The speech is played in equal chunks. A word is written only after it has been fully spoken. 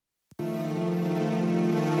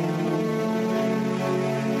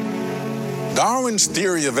Darwin's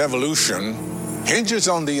theory of evolution hinges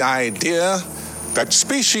on the idea that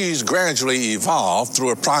species gradually evolve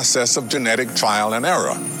through a process of genetic trial and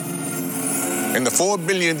error. In the 4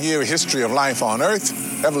 billion year history of life on Earth,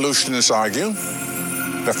 evolutionists argue,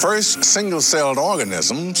 the first single-celled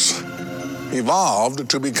organisms evolved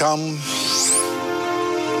to become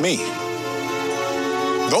me.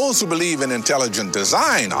 Those who believe in intelligent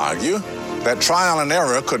design argue that trial and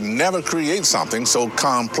error could never create something so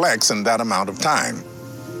complex in that amount of time.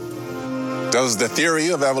 Does the theory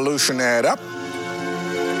of evolution add up?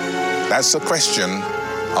 That's a question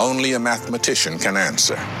only a mathematician can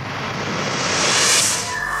answer.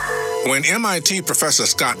 When MIT professor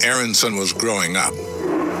Scott Aronson was growing up,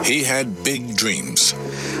 he had big dreams.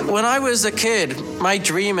 When I was a kid, my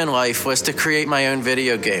dream in life was to create my own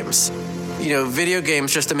video games. Video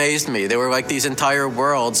games just amazed me. They were like these entire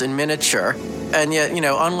worlds in miniature. And yet,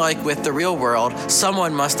 unlike with the real world,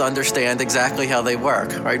 someone must understand exactly how they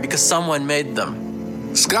work, right? Because someone made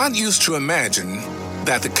them. Scott used to imagine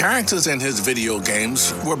that the characters in his video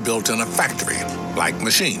games were built in a factory, like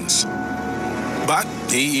machines. But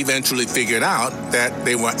he eventually figured out that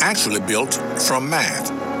they were actually built from math.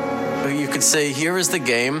 You could say, here is the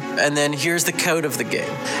game, and then here's the code of the game.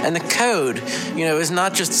 And the code, is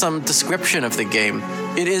not just some description of the game.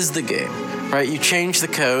 It is the game, right? You change the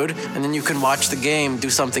code, and then you can watch the game do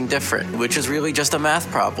something different, which is really just a math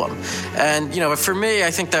problem. And, for me, I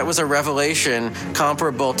think that was a revelation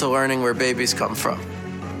comparable to learning where babies come from.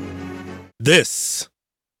 This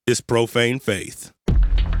is Profane Faith.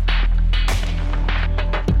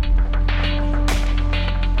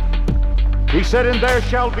 He said, and there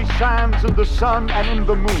shall be signs in the sun and in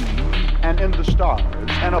the moon and in the stars,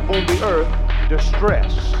 and upon the earth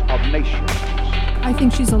distress of nations. I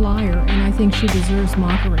think she's a liar, and I think she deserves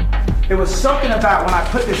mockery. There was something about when I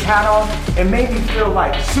put this hat on, it made me feel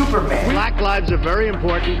like Superman. Black lives are very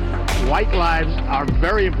important. White lives are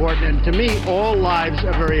very important. And to me, all lives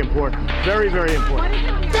are very important. Very, very important.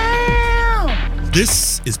 Damn!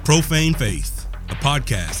 This is Profane Faith, a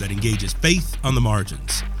podcast that engages faith on the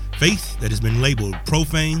margins. Faith that has been labeled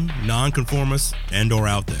profane, nonconformist, and or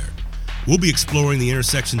out there. We'll be exploring the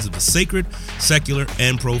intersections of the sacred, secular,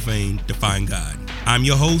 and profane to find God. I'm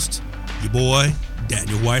your host, your boy,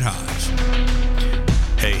 Daniel White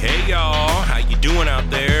Hodge. Hey, y'all. How you doing out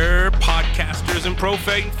there, podcasters and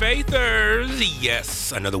profane faithers?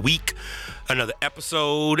 Yes, another week, another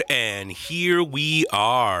episode, and here we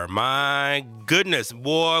are. My goodness,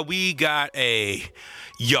 boy, we got a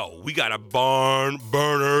barn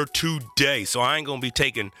burner today. So I ain't going to be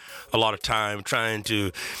taking a lot of time trying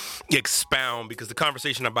to expound because the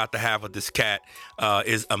conversation I'm about to have with this cat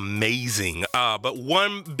is amazing. But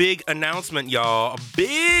one big announcement, y'all. A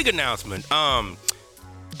big announcement.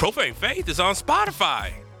 Profane Faith is on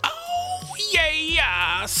Spotify. Oh,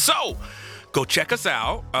 yeah. So go check us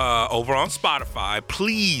out over on Spotify.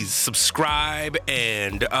 Please subscribe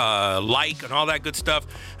and like and all that good stuff.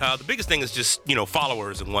 The biggest thing is just,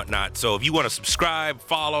 followers and whatnot. So if you want to subscribe,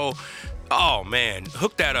 follow, oh man,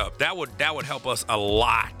 hook that up. That would help us a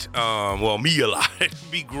lot. Me a lot. It'd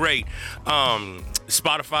be great.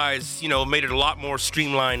 Spotify's, made it a lot more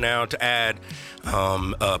streamlined now to add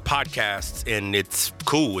podcasts, and it's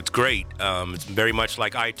cool. It's great. It's very much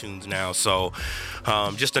like iTunes now. So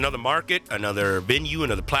just another market, another venue,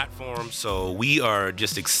 another platform. So we are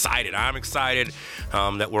just excited. I'm excited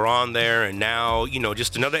that we're on there, and now,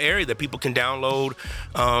 just another area that people can download,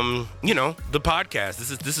 the podcast.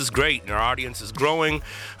 This is great, and our audience is growing.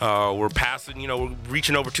 We're passing, we're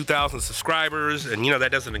reaching over 2,000 subscribers, and,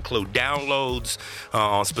 that doesn't include downloads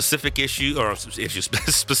on specific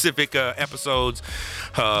specific episodes.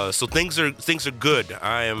 So things are good.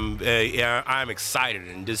 I'm excited,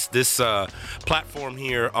 and this platform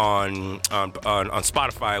here on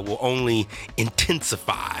Spotify will only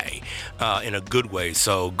intensify in a good way.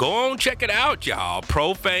 So go on, check it out, y'all.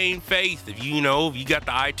 Profane Faith. If you got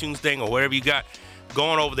the iTunes thing or whatever you got,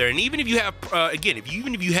 going over there. And even if you have,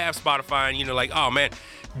 even if you have Spotify and you're like, oh man,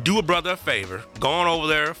 do a brother a favor, go on over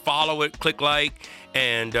there, follow it, click like,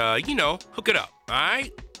 and hook it up. All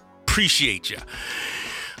right, appreciate you.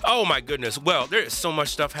 Oh my goodness. Well, there is so much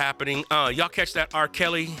stuff happening. Y'all catch that R.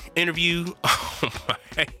 Kelly interview? Oh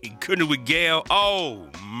my goodness, with Gail. Oh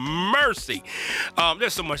mercy.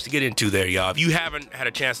 There's so much to get into there, y'all. If you haven't had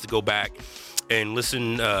a chance to go back and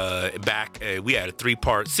listen back, we had a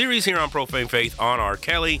 3-part series here on Profane Faith on R.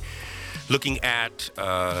 Kelly. looking at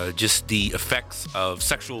just the effects of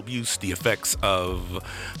sexual abuse, the effects of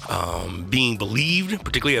being believed,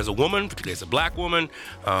 particularly as a woman, particularly as a black woman,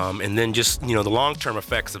 and then just, the long-term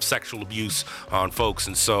effects of sexual abuse on folks.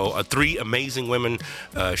 And so 3 amazing women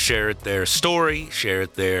shared their story,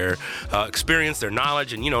 shared their experience, their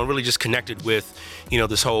knowledge, and, really just connected with,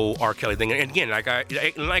 this whole R. Kelly thing. And again, like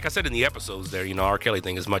I said in the episodes there, R. Kelly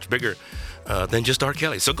thing is much bigger than just R.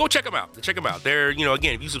 Kelly. So go check them out. Check them out. They're,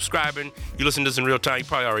 again, if you subscribing, you listen to this in real time, you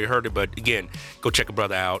probably already heard it, but again, go check a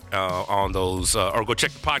brother out on those, or go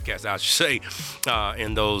check the podcast out, I should say,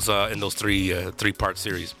 in those 3-part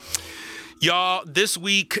series. Y'all, this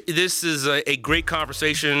week, this is a great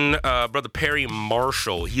conversation. Brother Perry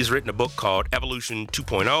Marshall, he's written a book called Evolution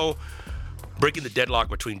 2.0, Breaking the Deadlock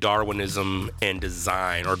Between Darwinism and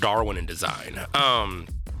Design, or Darwin and Design.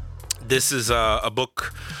 This is a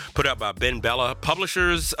book put out by Ben Bella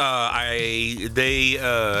Publishers.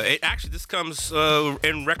 This comes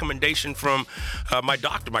in recommendation from my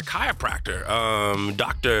doctor, my chiropractor,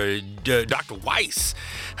 Dr. Weiss.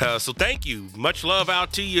 So thank you. Much love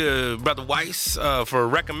out to you, Brother Weiss, for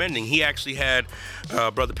recommending. He actually had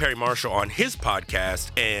Brother Perry Marshall on his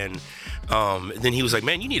podcast, and then he was like,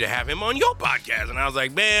 man, you need to have him on your podcast. And I was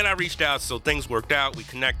like, man, I reached out, so things worked out. We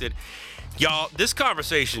connected. Y'all, this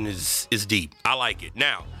conversation is deep. I like it.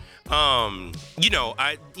 Now, you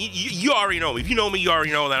already know me. If you know me, you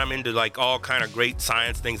already know that I'm into like all kind of great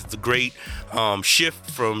science things. It's a great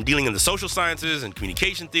shift from dealing in the social sciences and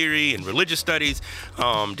communication theory and religious studies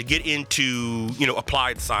to get into,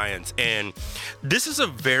 applied science. And this is a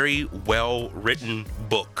very well-written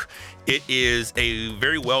book. It is a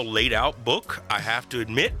very well laid out book, I have to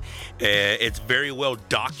admit. It's very well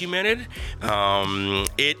documented. It's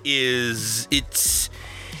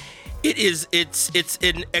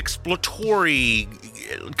an exploratory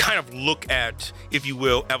kind of look at, if you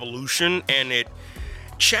will, evolution, and it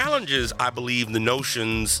challenges, I believe, the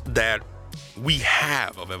notions that we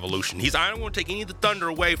have of evolution. I don't want to take any of the thunder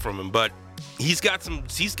away from him, but he's got some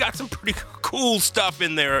pretty cool stuff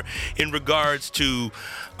in there in regards to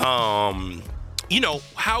how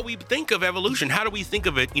we think of evolution. How do we think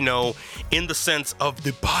of it, in the sense of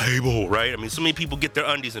the Bible, right? I mean, so many people get their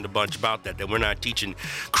undies in a bunch about that we're not teaching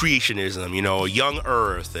creationism, a young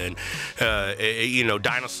earth, and,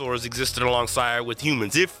 dinosaurs existed alongside with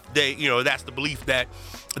humans. If they, that's the belief that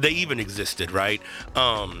they even existed, right?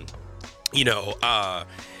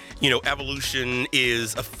 Evolution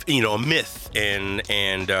is a myth, and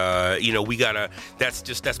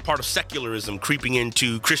that's part of secularism creeping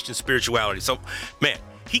into Christian spirituality. So, man,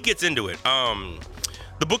 he gets into it.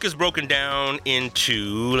 The book is broken down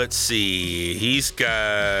into, let's see, he's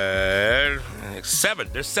got 7.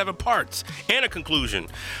 There's 7 parts and a conclusion.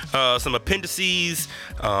 Some appendices,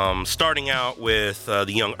 starting out with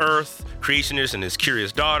the young earth, creationist and his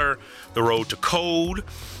curious daughter, the road to code.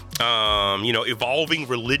 Evolving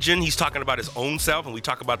religion. He's talking about his own self, and we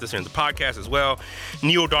talk about this here in the podcast as well.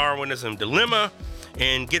 Neo-Darwinism dilemma,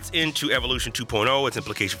 and gets into Evolution 2.0, its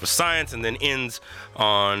implication for science, and then ends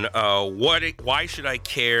on why should I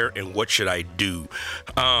care and what should I do?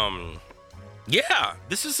 Yeah,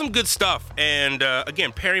 this is some good stuff. And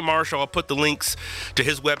again, Perry Marshall, I'll put the links to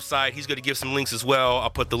his website. He's going to give some links as well.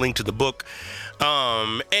 I'll put the link to the book.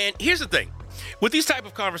 And here's the thing. With these type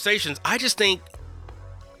of conversations, I just think,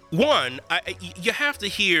 one, you have to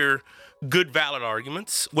hear good, valid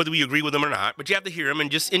arguments, whether we agree with them or not, but you have to hear them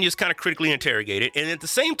and just kind of critically interrogate it. And at the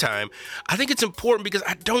same time, I think it's important because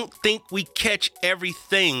I don't think we catch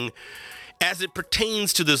everything as it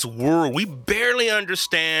pertains to this world. We barely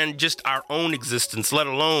understand just our own existence, let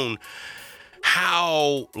alone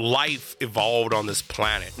how life evolved on this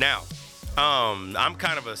planet. Now, I'm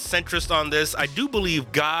kind of a centrist on this. I do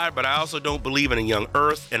believe God, but I also don't believe in a young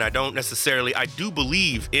earth, and I do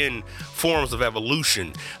believe in forms of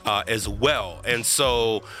evolution as well. And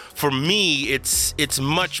so for me, it's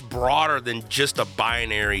much broader than just a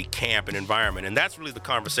binary camp and environment. And that's really the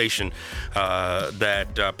conversation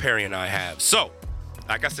that Perry and I have. So,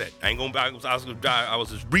 like I said, I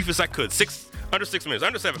was as brief as I could. Under 6 minutes,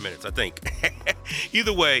 under 7 minutes, I think.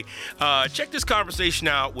 Either way, check this conversation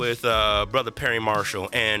out with Brother Perry Marshall.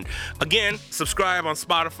 And again, subscribe on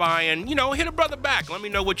Spotify and, hit a brother back. Let me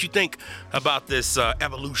know what you think about this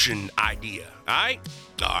evolution idea. All right?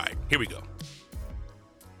 All right, here we go.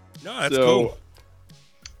 No, that's cool.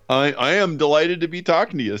 I am delighted to be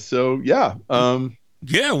talking to you. So, yeah.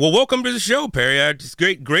 Yeah, well, welcome to the show, Perry. It's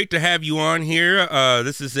great to have you on here.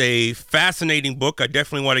 This is a fascinating book. I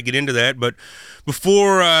definitely want to get into that. But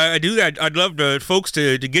before I do that, I'd love folks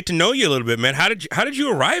to get to know you a little bit, man. How did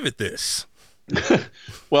you arrive at this?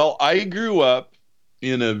 Well, I grew up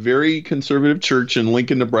in a very conservative church in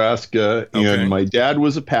Lincoln, Nebraska, and my dad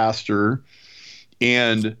was a pastor,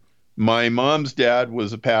 and my mom's dad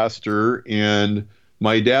was a pastor, and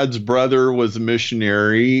my dad's brother was a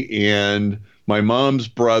missionary, and my mom's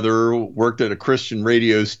brother worked at a Christian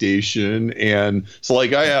radio station. And so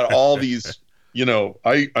like I had all these,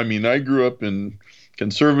 I mean, I grew up in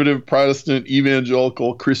conservative, Protestant,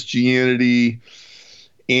 evangelical Christianity.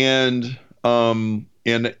 And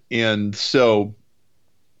so,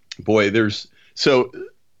 boy, there's a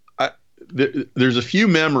few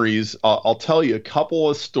memories. I'll tell you a couple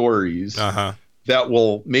of stories that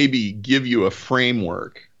will maybe give you a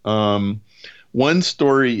framework. One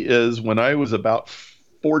story is when I was about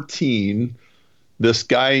 14, this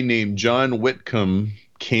guy named John Whitcomb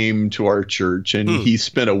came to our church, and he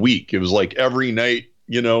spent a week. It was like every night,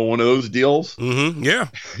 one of those deals. Mm-hmm. Yeah.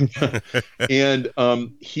 And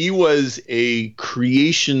he was a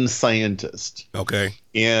creation scientist. Okay.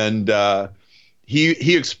 And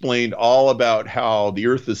he explained all about how the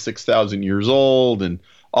earth is 6,000 years old, and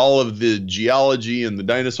all of the geology and the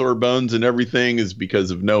dinosaur bones and everything is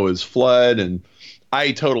because of Noah's flood. And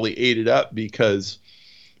I totally ate it up because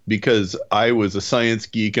I was a science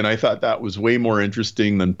geek, and I thought that was way more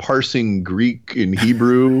interesting than parsing Greek and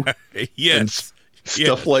Hebrew. Yes.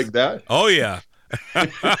 Stuff like that. Oh, yeah.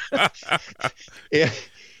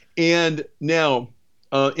 and now,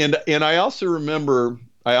 and I also remember,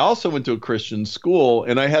 I also went to a Christian school,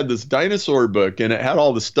 and I had this dinosaur book, and it had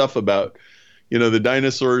all the stuff about, the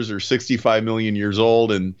dinosaurs are 65 million years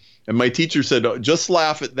old. And my teacher said, oh, just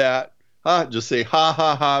laugh at that. Just say, ha,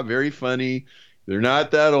 ha, ha. Very funny. They're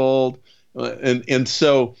not that old. And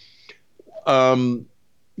so,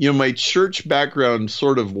 my church background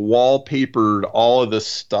sort of wallpapered all of this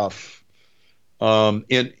stuff.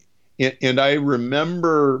 And I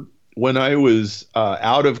remember when I was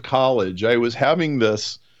out of college, I was having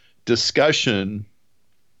this discussion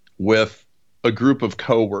with a group of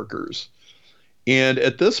coworkers. And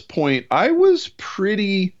at this point, I was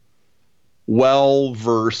pretty well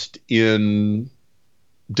versed in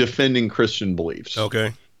defending Christian beliefs.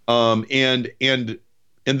 Okay. And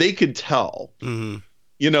they could tell. Mm-hmm.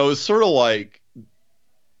 It's sort of like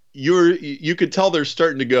you could tell they're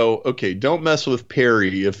starting to go, okay, don't mess with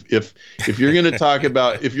Perry. If you're going to talk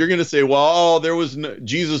about, if you're going to say, well, there was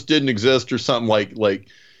Jesus didn't exist or something, like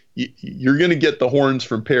you're going to get the horns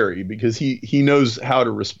from Perry, because he knows how to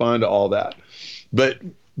respond to all that. But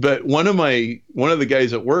one of the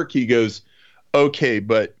guys at work, he goes, okay,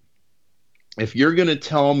 but if you're going to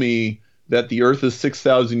tell me that the earth is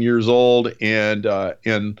 6,000 years old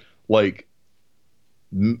and like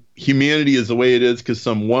humanity is the way it is because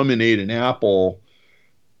some woman ate an apple,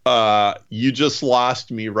 you just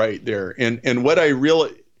lost me right there. And what I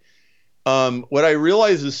realized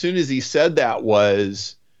as soon as he said that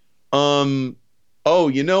was, oh,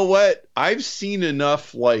 you know what? I've seen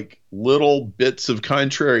enough like little bits of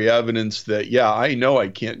contrary evidence that, yeah, I know I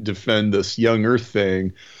can't defend this young earth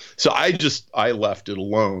thing. So I left it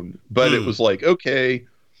alone. But it was like, okay,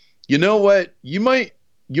 you know what? You might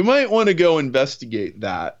want to go investigate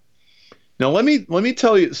that. Now let me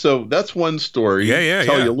tell you. So that's one story.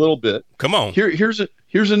 Tell you a little bit. Come on. Here's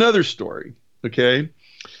another story. Okay.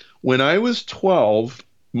 When I was 12,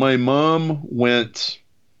 my mom went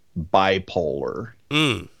bipolar.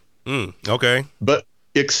 Okay. But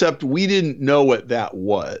except we didn't know what that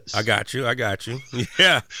was. I got you.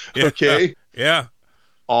 Yeah. Okay. Yeah.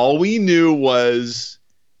 All we knew was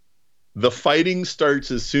the fighting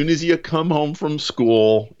starts as soon as you come home from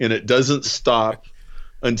school, and it doesn't stop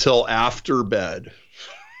until after bed.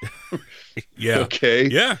 Yeah. Okay.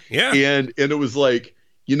 Yeah. Yeah. And it was like,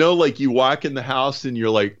 like you walk in the house and you're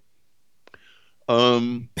like,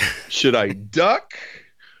 should I duck?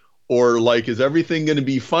 Or like, is everything going to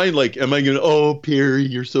be fine? Like, am I going to, oh, Perry,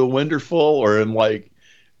 you're so wonderful? Or am I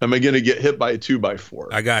going to get hit by a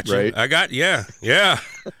 2x4? I got you. Right? Yeah. Yeah.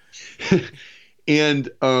 And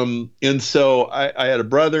so I had a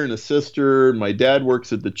brother and a sister. My dad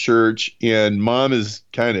works at the church, and mom is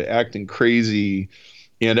kind of acting crazy,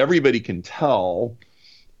 and everybody can tell.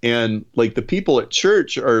 And like the people at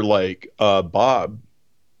church are like, Bob,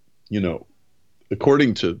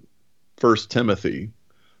 according to 1 Timothy,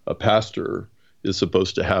 a pastor is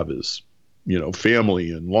supposed to have his,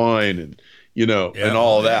 family in line and, and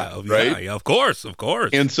all that, right? Yeah, of course.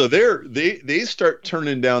 And so they start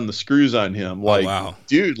turning down the screws on him. Like,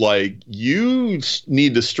 dude, like you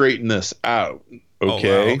need to straighten this out.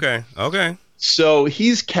 Okay. Oh, wow. Okay. So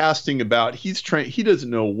he's casting about, he doesn't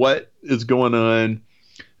know what is going on.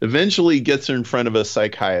 Eventually gets in front of a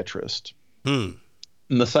psychiatrist. And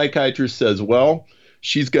the psychiatrist says, well,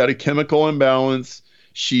 she's got a chemical imbalance.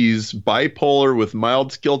 She's bipolar with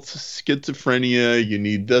mild schizophrenia. You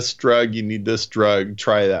need this drug. You need this drug.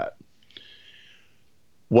 Try that.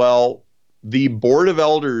 Well, the board of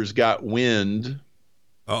elders got wind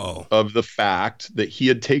of the fact that he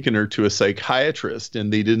had taken her to a psychiatrist,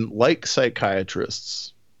 and they didn't like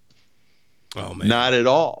psychiatrists. Oh, man. Not at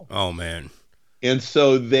all. Oh, man. And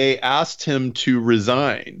so they asked him to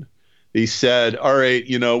resign. They said, all right,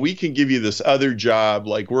 we can give you this other job,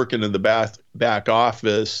 like working in the back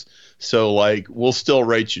office. So like, we'll still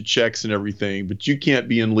write you checks and everything, but you can't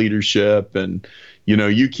be in leadership, and,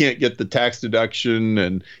 you can't get the tax deduction,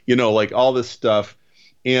 and, like all this stuff.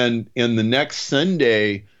 And the next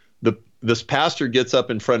Sunday, this pastor gets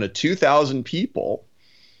up in front of 2,000 people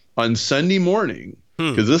on Sunday morning,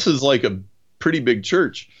 because this is like a pretty big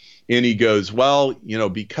church. And he goes, well,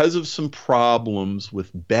 because of some problems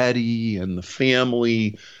with Betty and the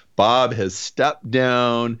family, Bob has stepped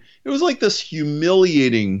down. It was like this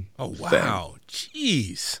humiliating wow. thing.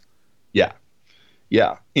 Jeez. Yeah.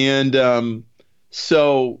 Yeah. And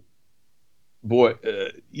so, boy,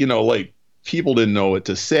 like people didn't know what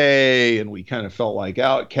to say, and we kind of felt like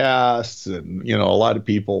outcasts, and, a lot of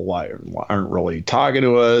people aren't really talking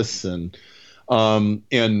to us. And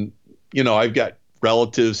I've got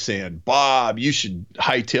relatives saying, Bob, you should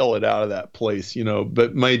hightail it out of that place,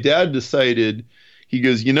 but my dad decided, he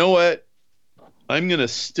goes, you know what? I'm going to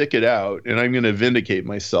stick it out, and I'm going to vindicate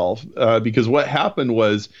myself, because what happened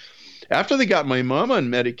was, after they got my mom on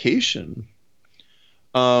medication,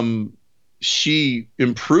 she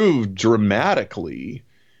improved dramatically.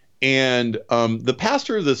 And the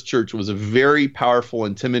pastor of this church was a very powerful,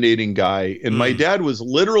 intimidating guy. And my dad was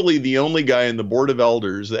literally the only guy in the board of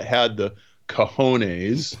elders that had the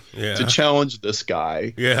cojones to challenge this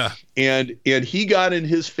guy. Yeah. And he got in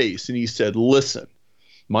his face and he said, listen,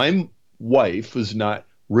 my wife was not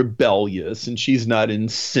rebellious and she's not in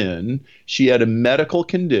sin. She had a medical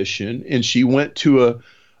condition, and she went to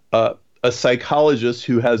a psychologist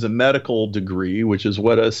who has a medical degree, which is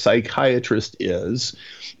what a psychiatrist is.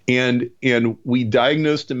 And we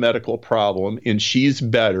diagnosed a medical problem, and she's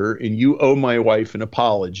better, and you owe my wife an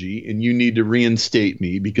apology, and you need to reinstate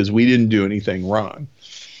me because we didn't do anything wrong.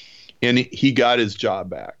 And he got his job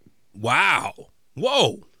back. Wow.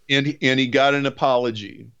 Whoa. And he got an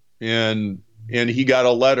apology, and he got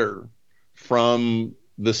a letter from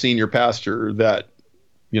the senior pastor that,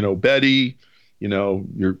 Betty,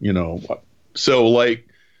 so like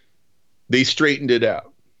they straightened it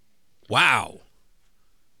out. Wow.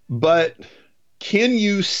 But can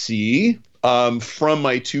you see from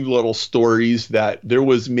my two little stories that there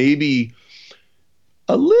was maybe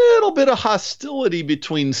a little bit of hostility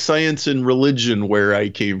between science and religion where I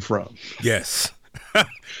came from? Yes.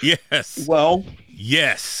 Yes. Well,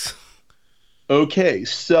 yes. Okay.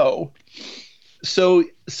 So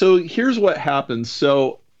here's what happened.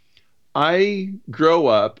 So I grow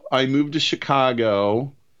up, I moved to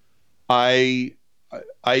Chicago. I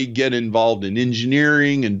get involved in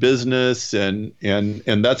engineering and business, and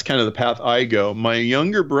that's kind of the path I go. My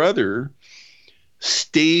younger brother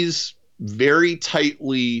stays very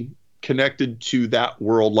tightly connected to that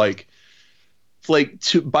world.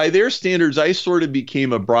 By their standards, I sort of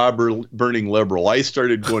became a broad-burning liberal. I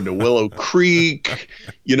started going to Willow Creek.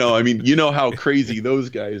 You know how crazy those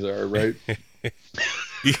guys are, right?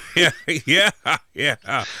 Yeah.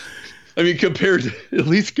 I mean, compared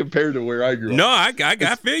to where I grew up. No, I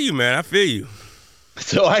feel you, man. I feel you.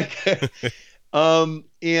 So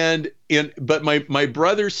but my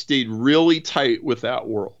brother stayed really tight with that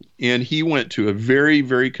world, and he went to a very,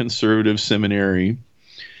 very conservative seminary,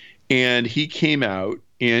 and he came out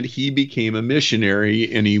and he became a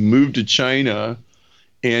missionary, and he moved to China,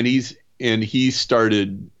 and he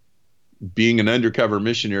started being an undercover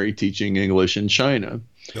missionary teaching English in China.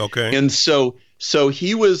 Okay. And so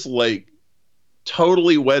he was like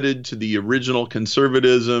totally wedded to the original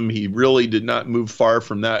conservatism. He really did not move far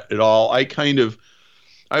from that at all. I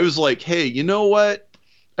was like, hey, you know what?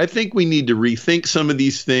 I think we need to rethink some of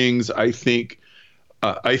these things. I think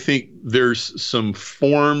there's some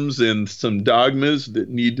forms and some dogmas that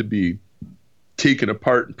need to be taken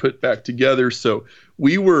apart and put back together. So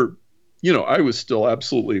we were, I was still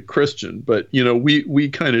absolutely a Christian, but we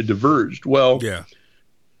kind of diverged. Well, yeah.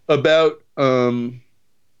 About 4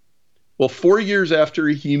 years after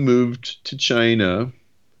he moved to China,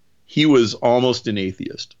 he was almost an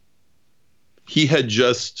atheist. He had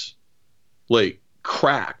just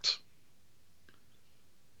cracked.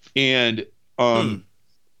 And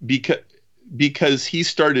because he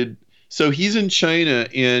started, so he's in China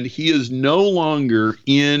and he is no longer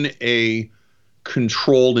in a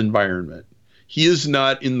controlled environment. He is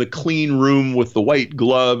not in the clean room with the white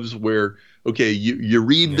gloves where, okay, you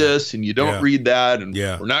read this and you don't read that, and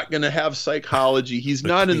we're not going to have psychology. He's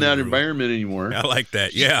not in that environment anymore. I like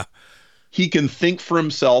that. Yeah. He can think for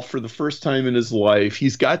himself for the first time in his life.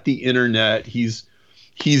 He's got the internet. He's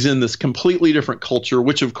in this completely different culture,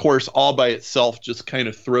 which of course all by itself just kind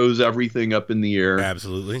of throws everything up in the air.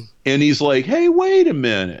 Absolutely. And he's like, hey, wait a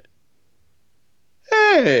minute.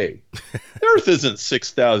 Hey, the Earth isn't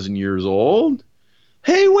 6,000 years old.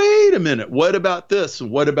 Hey, wait a minute. What about this? And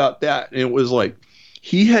what about that? And it was like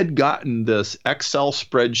he had gotten this Excel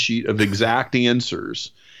spreadsheet of exact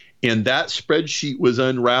answers. And that spreadsheet was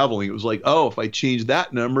unraveling. It was like, oh, if I change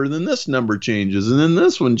that number, then this number changes. And then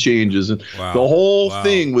this one changes. And the whole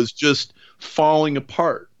thing was just falling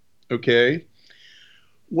apart. Okay.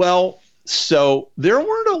 Well, so there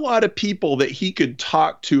weren't a lot of people that he could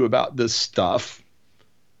talk to about this stuff,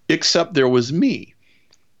 except there was me.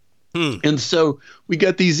 And so we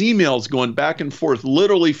got these emails going back and forth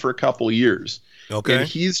literally for a couple of years. Okay. And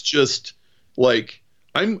he's just like,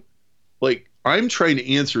 I'm trying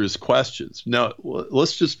to answer his questions. Now,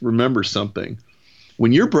 let's just remember something.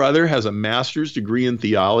 When your brother has a master's degree in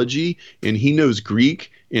theology and he knows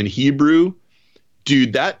Greek and Hebrew,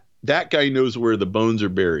 dude, that guy knows where the bones are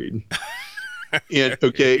buried. And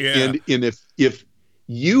if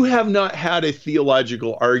you have not had a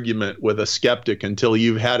theological argument with a skeptic until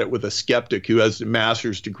you've had it with a skeptic who has a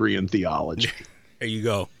master's degree in theology. There you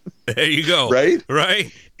go. There you go. Right?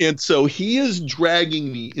 Right. And so he is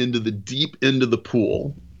dragging me into the deep end of the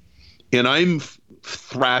pool, and I'm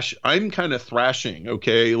kind of thrashing,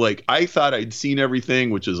 okay? Like, I thought I'd seen everything,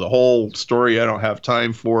 which is a whole story I don't have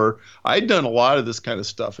time for. I'd done a lot of this kind of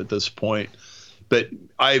stuff at this point, but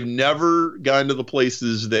I've never gone to the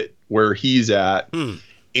places where he's at.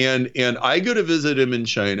 And I go to visit him in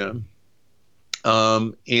China,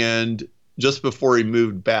 and just before he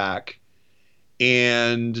moved back,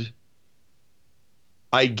 and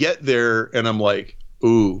I get there and I'm like,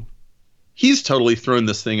 ooh, he's totally thrown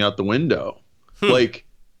this thing out the window. Like,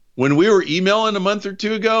 when we were emailing a month or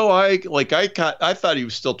two ago, I thought he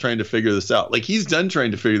was still trying to figure this out. Like, he's done trying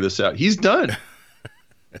to figure this out. He's done.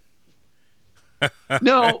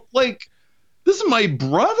 No, like, this is my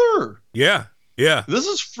brother. Yeah. Yeah. This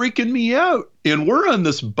is freaking me out. And we're on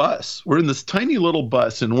this bus. We're in this tiny little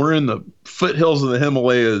bus, and we're in the foothills of the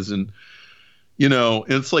Himalayas, and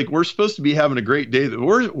it's like we're supposed to be having a great day.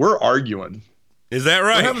 We're arguing. Is that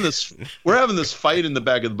right? We're having this fight in the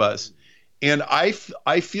back of the bus, and I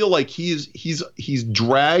feel like he's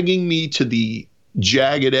dragging me to the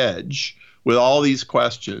jagged edge with all these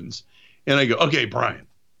questions, and I go, okay, Brian,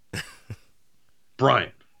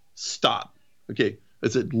 stop. Okay, I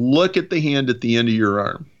said, look at the hand at the end of your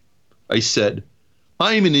arm. I said,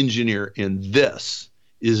 I'm an engineer, and this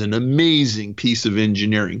is an amazing piece of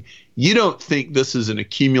engineering. You don't think this is an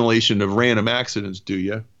accumulation of random accidents, do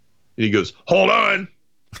you? And he goes, hold on.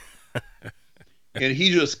 And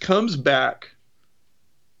he just comes back,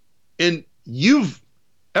 and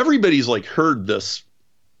everybody's like heard this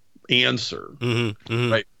answer,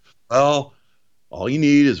 right? Well, all you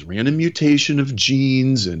need is random mutation of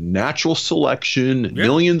genes and natural selection and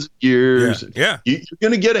millions of years. Yeah. You're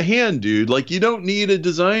going to get a hand, dude. Like, you don't need a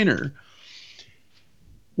designer.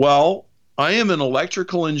 Well, I am an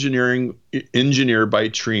electrical engineer by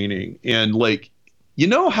training. And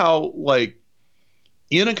how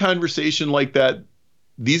in a conversation like that,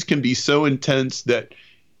 these can be so intense that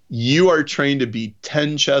you are trained to be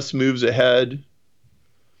 10 chess moves ahead.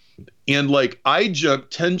 And I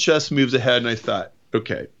jumped 10 chess moves ahead, and I thought,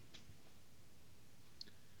 okay,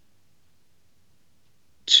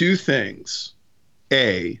 two things.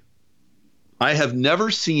 A, I have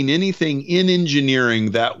never seen anything in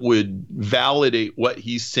engineering that would validate what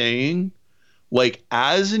he's saying. Like,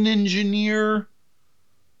 as an engineer,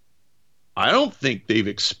 I don't think they've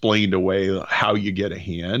explained away how you get a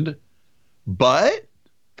hand, but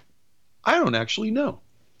I don't actually know.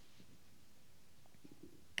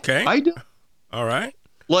 Okay. I do. All right.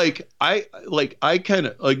 I kind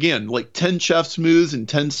of, again, 10 chess moves in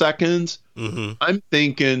 10 seconds. Mm-hmm. I'm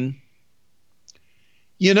thinking,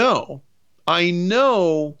 I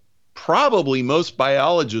know probably most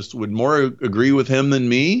biologists would more agree with him than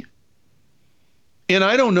me. And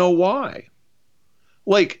I don't know why.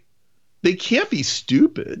 They can't be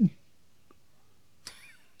stupid.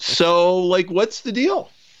 So, what's the deal?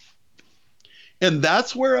 And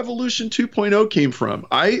that's where Evolution 2.0 came from.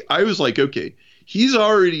 I was like, okay, he's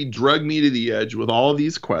already drugged me to the edge with all of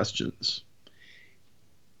these questions.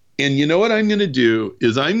 And you know what I'm going to do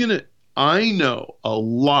is I'm going I know a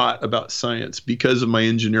lot about science because of my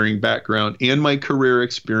engineering background and my career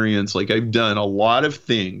experience. Like, I've done a lot of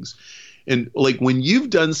things. And like, when you've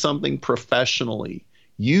done something professionally,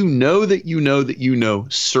 you know that you know that you know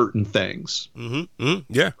certain things.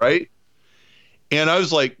 Yeah. Right. And I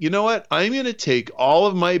was like, you know what? I'm going to take all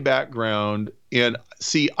of my background and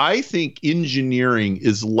see, I think engineering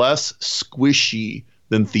is less squishy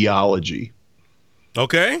than theology.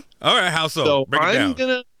 Okay. All right. How so? So Break it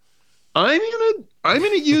down. I'm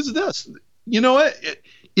gonna use this. You know what?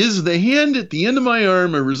 Is the hand at the end of my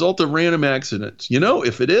arm a result of random accidents? You know,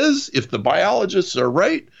 if it is, if the biologists are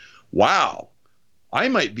right, wow, I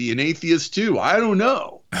might be an atheist too. I don't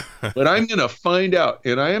know, but I'm gonna find out,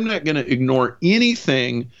 and I am not gonna ignore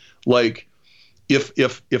anything. Like,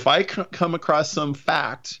 if I come across some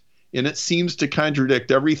fact and it seems to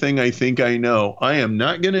contradict everything I think I know, I am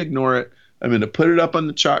not gonna ignore it. I'm going to put it up on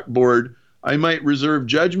the chalkboard. I might reserve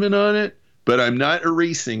judgment on it, but I'm not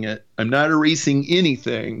erasing it. I'm not erasing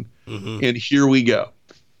anything. And here we go.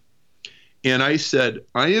 And I said,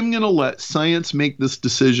 I am going to let science make this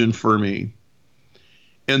decision for me.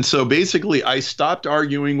 And so basically, I stopped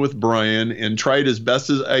arguing with Brian and tried as best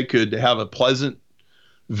as I could to have a pleasant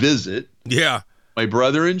visit. Yeah. My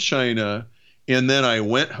brother in China. And then I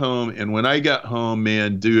went home, and when I got home,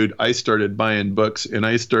 man, dude, I started buying books and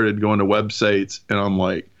I started going to websites, and I'm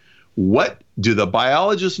like, what? Do the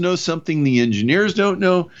biologists know something the engineers don't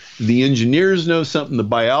know? The engineers know something the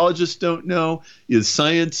biologists don't know? Is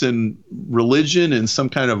science and religion in some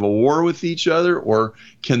kind of a war with each other, or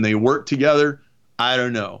can they work together? I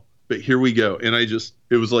don't know. But here we go. And it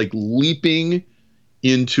was like leaping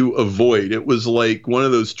into a void. It was like one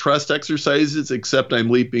of those trust exercises, except I'm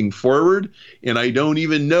leaping forward and I don't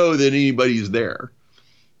even know that anybody's there.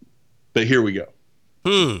 But here we go.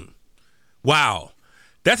 Wow.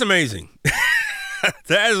 That's amazing.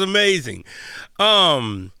 That is amazing.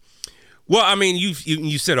 Well, I mean,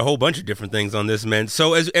 you said a whole bunch of different things on this, man.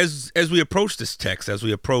 So as we approach this text, as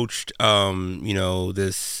we approached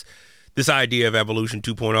this idea of evolution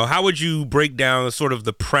 2.0, how would you break down sort of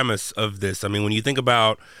the premise of this? I mean, when you think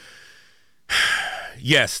about,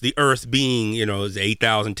 yes, the Earth being, is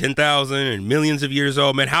 8,000, 10,000 and millions of years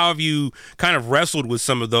old, man, how have you kind of wrestled with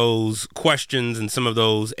some of those questions and some of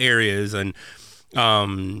those areas? And,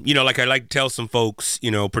 like I like to tell some folks,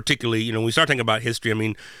 particularly, when we start thinking about history, I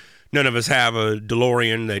mean, none of us have a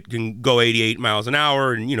DeLorean that can go 88 miles an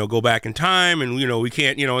hour and, go back in time. And, we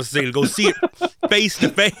can't, say go see it face to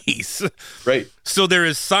face. Right. So there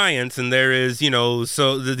is science and there is,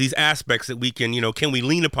 these aspects that we can, can we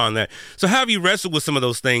lean upon that? So how have you wrestled with some of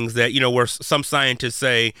those things that, where some scientists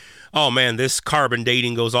say, oh man, this carbon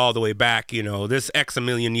dating goes all the way back, this X a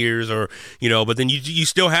million years, or, but then you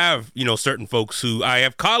still have, certain folks who, I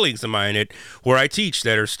have colleagues of mine where I teach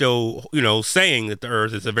that are still, saying that the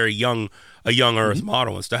Earth is a young Earth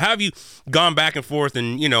model and stuff. Have you gone back and forth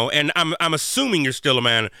and, and I'm assuming you're still a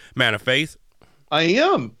man of faith? I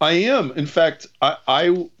am. In fact,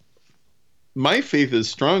 my faith is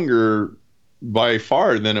stronger by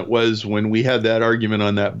far than it was when we had that argument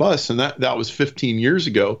on that bus, and that was 15 years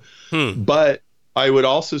ago. But I would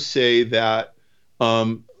also say that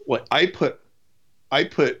I put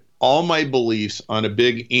all my beliefs on a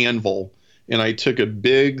big anvil, and I took a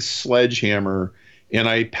big sledgehammer and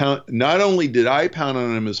I pound. Not only did I pound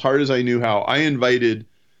on them as hard as I knew how, I invited,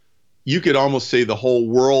 you could almost say, the whole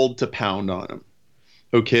world to pound on them.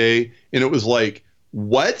 Okay. And it was like,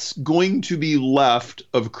 what's going to be left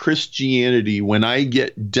of Christianity when I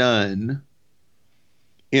get done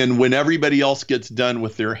and when everybody else gets done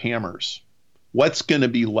with their hammers? What's going to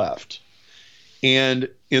be left? And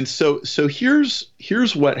so here's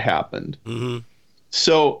what happened.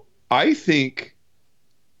 So I think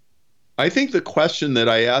the question that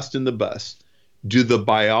I asked in the bus, do the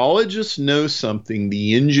biologists know something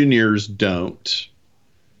the engineers don't?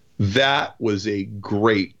 That was a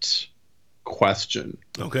great question.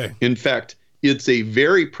 Okay. In fact, it's a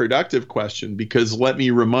very productive question, because let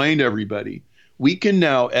me remind everybody, we can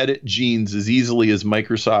now edit genes as easily as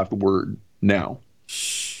Microsoft Word now.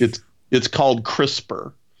 It's called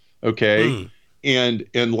CRISPR. Okay. And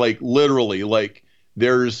like literally, like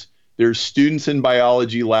there's students in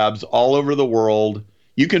biology labs all over the world.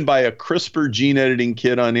 You can buy a CRISPR gene editing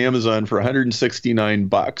kit on Amazon for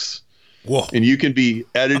 $169. Whoa. And you can be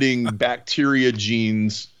editing bacteria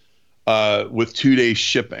genes with 2-day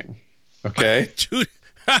shipping. Okay.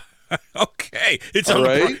 Okay. It's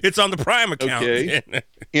on the Prime account. Okay.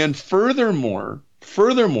 And furthermore,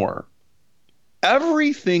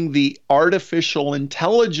 everything the artificial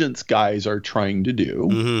intelligence guys are trying to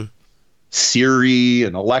do, Siri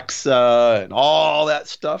and Alexa and all that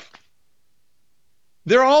stuff,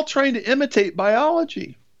 They're all trying to imitate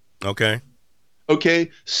biology. Okay.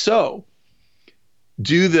 Okay, so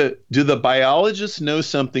do the biologists know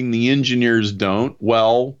something the engineers don't?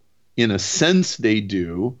 Well, in a sense they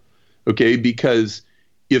do. Okay, because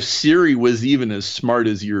if Siri was even as smart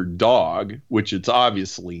as your dog, which it's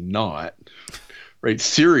obviously not, right?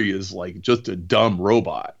 Siri is like just a dumb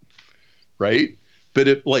robot, right? But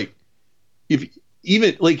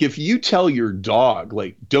if you tell your dog,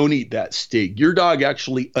 like, don't eat that steak, your dog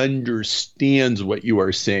actually understands what you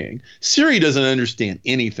are saying. Siri doesn't understand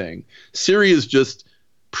anything. Siri is just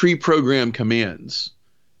pre-programmed commands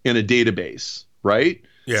in a database, right?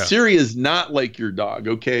 Yeah. Siri is not like your dog,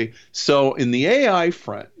 okay? So in the AI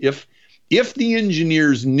front, if the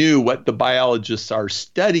engineers knew what the biologists are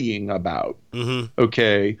studying about,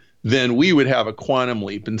 okay, then we would have a quantum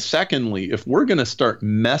leap. And secondly, if we're going to start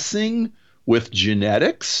messing with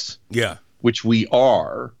genetics, which we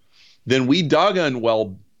are, then we doggone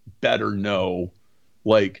well better know.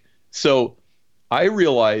 Like, so I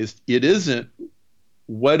realized it isn't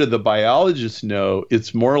what do the biologists know,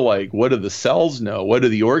 it's more like what do the cells know, what do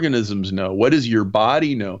the organisms know, what does your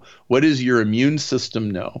body know, what does your immune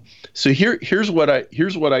system know. So here's what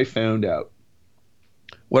I found out.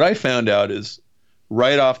 What I found out is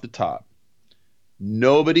right off the top,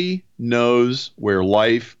 nobody knows where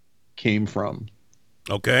life came from.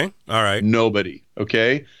 Okay. All right. Nobody.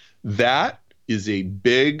 Okay. That is a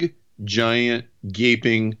big, giant,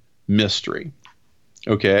 gaping mystery.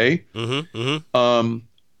 Okay.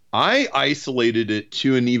 I isolated it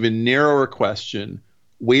to an even narrower question.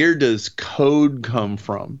 Where does code come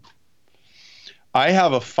from? I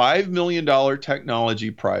have a $5 million technology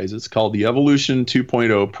prize. It's called the Evolution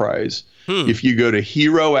 2.0 prize. If you go to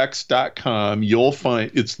herox.com, you'll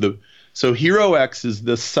find so HeroX is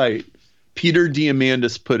the site. Peter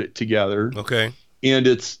Diamandis put it together. Okay. And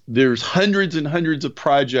there's hundreds and hundreds of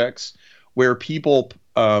projects where people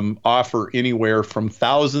offer anywhere from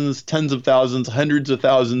thousands, tens of thousands, hundreds of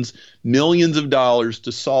thousands, millions of dollars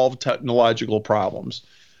to solve technological problems.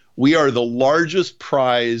 We are the largest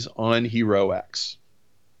prize on HeroX,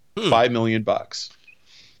 $5 million.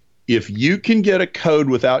 If you can get a code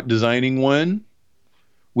without designing one,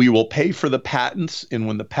 we will pay for the patents, and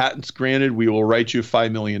when the patent's granted, we will write you a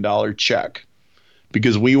 $5 million check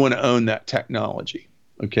because we want to own that technology,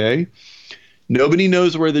 okay? Nobody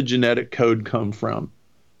knows where the genetic code come from.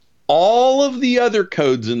 All of the other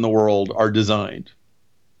codes in the world are designed.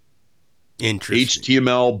 Interesting.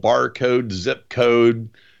 HTML, barcode, zip code,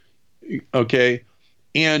 okay?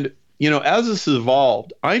 And, as this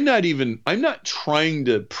evolved, I'm not trying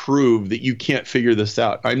to prove that you can't figure this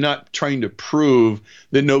out. I'm not trying to prove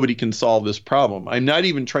that nobody can solve this problem. I'm not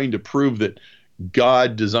even trying to prove that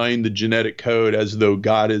God designed the genetic code as though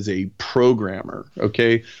God is a programmer,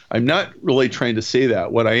 okay? I'm not really trying to say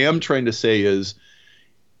that. What I am trying to say is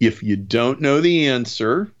if you don't know the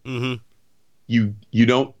answer, you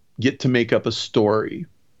don't get to make up a story.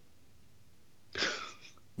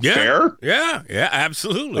 Yeah. Fair? Yeah,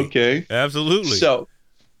 absolutely. Okay. Absolutely. So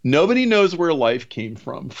nobody knows where life came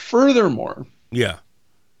from. Furthermore,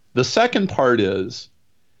 the second part is,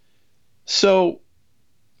 so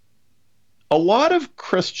a lot of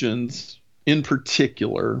Christians in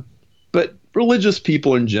particular, but religious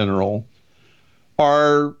people in general,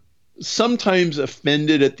 are sometimes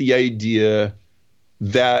offended at the idea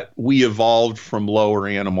that we evolved from lower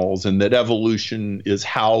animals and that evolution is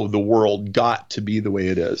how the world got to be the way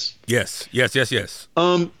it is. Yes.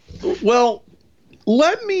 Well,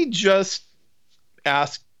 let me just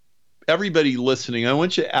ask everybody listening. I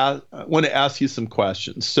want to ask you some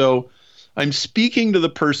questions. So I'm speaking to the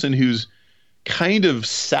person who's kind of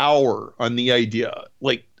sour on the idea.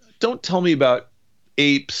 Like, don't tell me about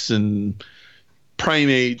apes and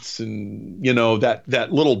primates and that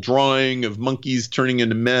little drawing of monkeys turning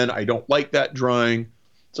into men. I don't like that drawing.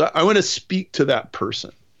 So I want to speak to that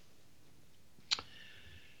person.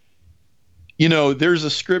 There's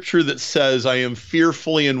a scripture that says, I am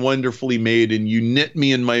fearfully and wonderfully made, and you knit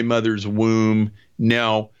me in my mother's womb.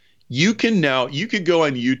 Now you could go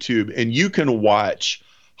on YouTube and you can watch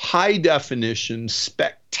high definition,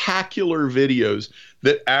 spectacular videos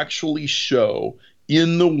that actually show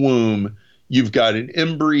in the womb you've got an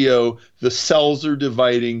embryo, the cells are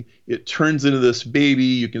dividing, it turns into this baby,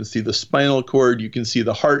 you can see the spinal cord, you can see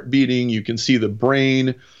the heart beating, you can see the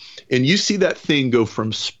brain, and you see that thing go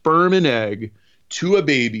from sperm and egg to a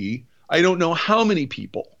baby. I don't know how many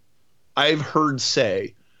people I've heard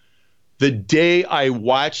say, the day I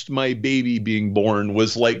watched my baby being born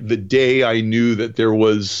was like the day I knew that there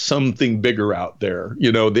was something bigger out there.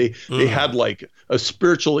 They had like a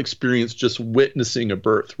spiritual experience just witnessing a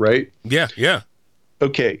birth, right? Yeah.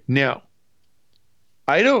 Okay, now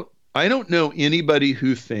I don't know anybody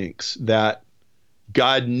who thinks that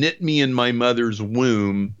God knit me in my mother's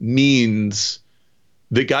womb means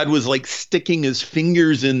that God was like sticking his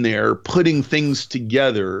fingers in there, putting things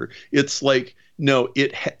together. It's like, no,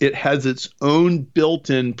 it has its own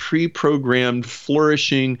built-in, pre-programmed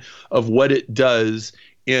flourishing of what it does,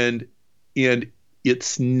 and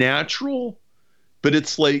it's natural, but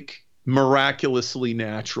it's like miraculously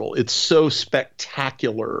natural. It's so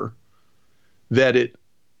spectacular that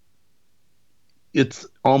it's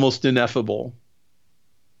almost ineffable,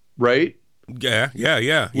 right? Yeah.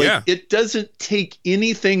 It doesn't take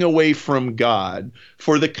anything away from God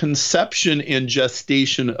for the conception and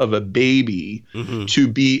gestation of a baby to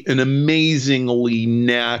be an amazingly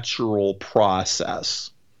natural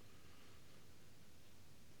process.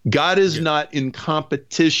 God is not in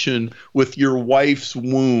competition with your wife's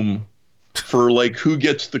womb for like who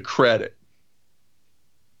gets the credit.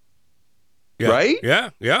 Right?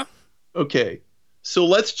 Yeah. Okay. So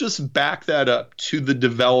let's just back that up to the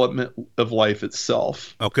development of life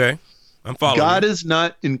itself. Okay. I'm following. God is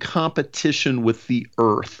not in competition with the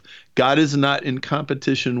earth. God is not in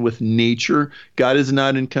competition with nature. God is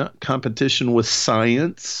not in competition with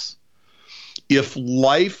science. If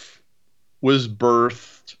life was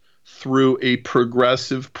birthed through a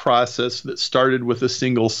progressive process that started with a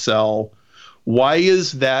single cell, why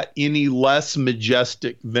is that any less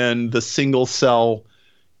majestic than the single cell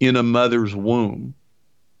in a mother's womb?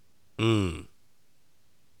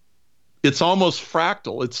 It's almost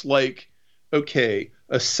fractal. It's like, okay,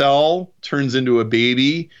 a cell turns into a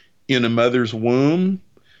baby in a mother's womb.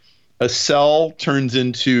 A cell turns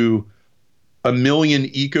into a million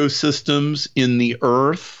ecosystems in the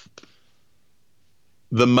earth.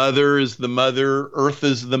 The mother is the mother. Earth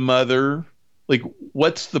is the mother. Like,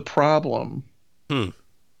 what's the problem?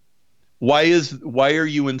 Why are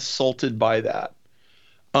you insulted by that?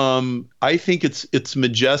 I think it's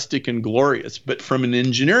majestic and glorious, but from an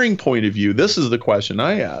engineering point of view, this is the question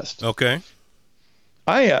I asked. Okay.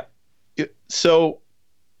 So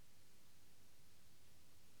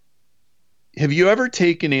have you ever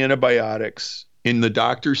taken antibiotics and the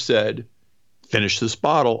doctor said, finish this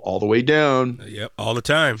bottle all the way down? Yep, all the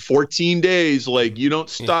time. 14 days, like you don't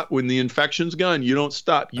stop when the infection's gone. You don't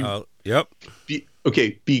stop. Yep.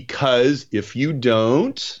 Because if you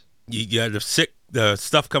don't, the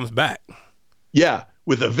stuff comes back. Yeah,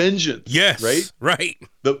 with a vengeance. Yes. Right.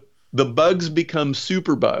 The bugs become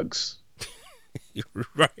super bugs.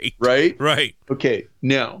 Right. Okay.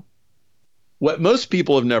 Now, what most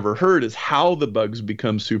people have never heard is how the bugs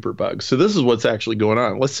become super bugs. So this is what's actually going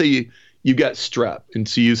on. Let's say you got strep, and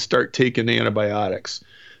so you start taking antibiotics.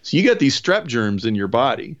 So you got these strep germs in your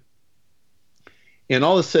body. And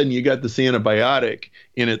all of a sudden you got this antibiotic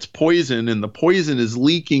and it's poison, and the poison is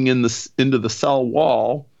leaking into the cell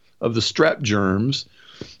wall of the strep germs.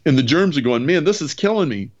 And the germs are going, man, this is killing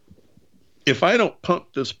me. If I don't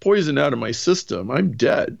pump this poison out of my system, I'm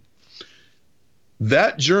dead.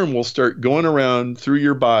 That germ will start going around through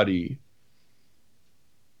your body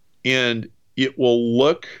and it will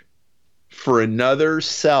look for another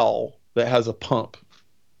cell that has a pump.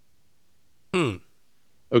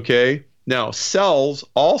 Okay? Now,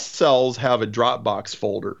 all cells have a Dropbox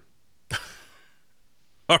folder.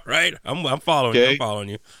 All right. I'm following you. I'm following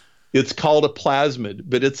you. It's called a plasmid,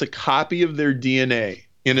 but it's a copy of their DNA,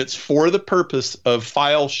 and it's for the purpose of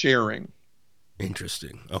file sharing.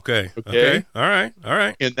 Interesting. Okay. All right.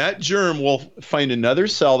 And that germ will find another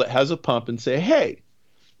cell that has a pump and say, hey,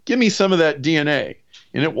 give me some of that DNA.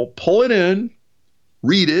 And it will pull it in,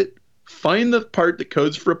 read it, find the part that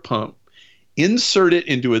codes for a pump, insert it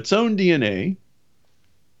into its own DNA,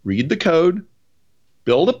 read the code,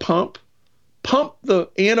 build a pump the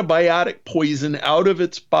antibiotic poison out of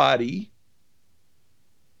its body,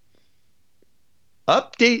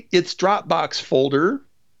 update its Dropbox folder,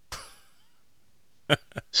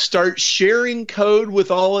 start sharing code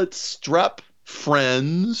with all its strep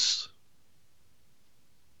friends.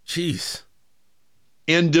 Jeez.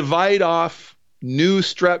 And divide off new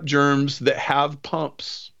strep germs that have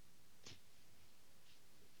pumps.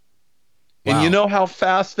 Wow. And you know how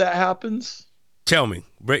fast that happens? Tell me.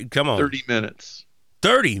 Come on. 30 minutes.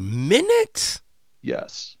 30 minutes?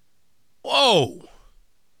 Yes. Whoa.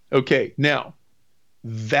 Okay, now,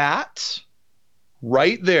 that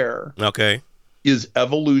right there is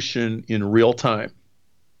evolution in real time.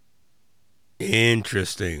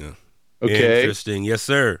 Interesting. Okay. Interesting. Yes,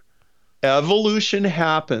 sir. Evolution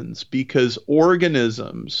happens because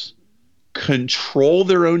organisms control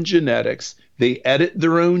their own genetics. They edit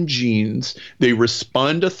their own genes. They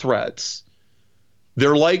respond to threats.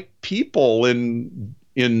 They're like people in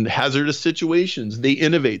hazardous situations. They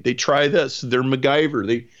innovate. They try this. They're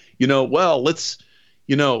MacGyver.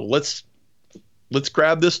 Let's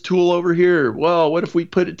grab this tool over here. Well, what if we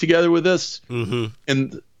put it together with this? Mm-hmm.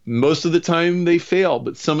 And most of the time they fail,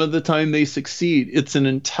 but some of the time they succeed. It's an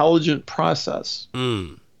intelligent process.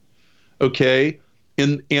 Mm. Okay.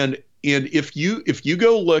 And if you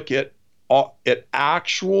go look at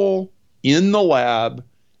actual in the lab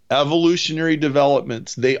evolutionary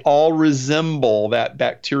developments, they all resemble that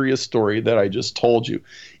bacteria story that I just told you.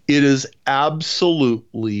 It is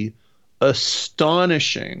absolutely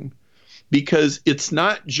astonishing, because it's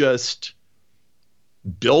not just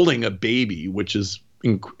building a baby, which is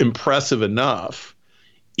impressive enough.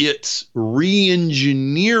 It's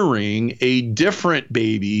re-engineering a different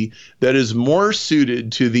baby that is more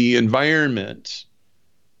suited to the environment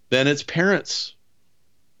than its parents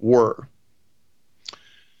were.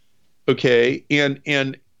 Okay,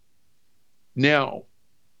 and now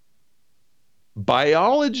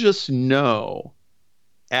biologists know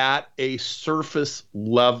at a surface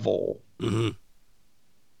level mm-hmm.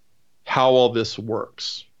 how all this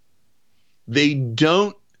works. They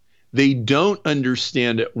don't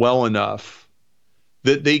understand it well enough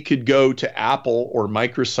that they could go to Apple or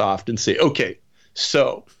Microsoft and say, okay,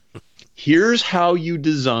 so here's how you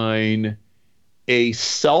design a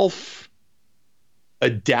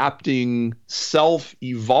self-adapting,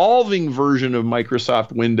 self-evolving version of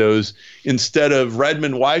Microsoft Windows, instead of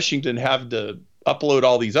Redmond, Washington have to upload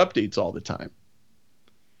all these updates all the time.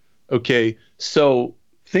 Okay, so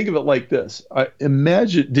think of it like this.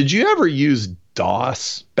 Imagine, did you ever use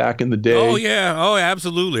DOS back in the day? Oh, yeah. Oh,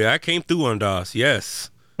 absolutely. I came through on DOS. Yes.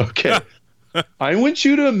 Okay. I want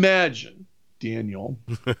you to imagine, Daniel.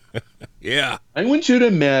 Yeah. I want you to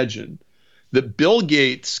imagine that Bill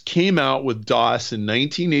Gates came out with DOS in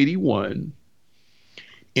 1981,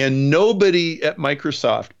 and nobody at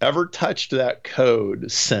Microsoft ever touched that code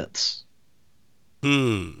since.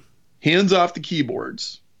 Hands off the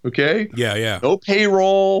keyboards. Okay? Yeah. No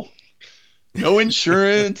payroll, no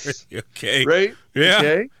insurance. Okay. Right? Yeah.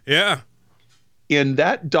 Okay? Yeah. And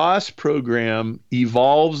that DOS program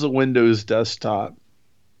evolves a Windows desktop,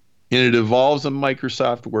 and it evolves a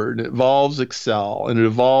Microsoft Word, and it evolves Excel, and it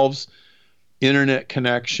evolves internet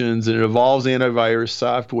connections, and it evolves antivirus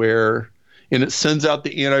software, and it sends out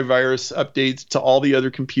the antivirus updates to all the other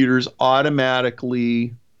computers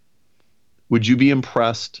automatically. Would you be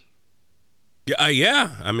impressed?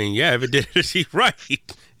 Yeah. I mean, yeah, if it did it right.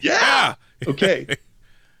 Yeah. Okay.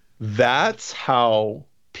 That's how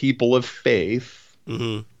people of faith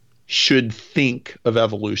mm-hmm. should think of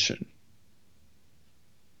evolution.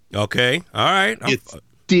 Okay. All right. It's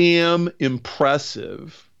damn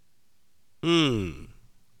impressive. Hmm.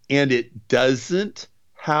 And it doesn't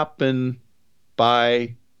happen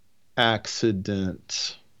by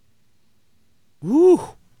accident. Woo.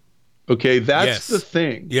 Okay, that's the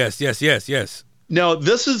thing. Yes. Now,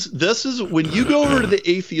 this is when you go over to the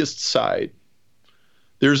atheist side,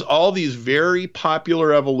 there's all these very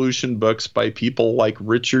popular evolution books by people like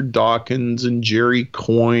Richard Dawkins and Jerry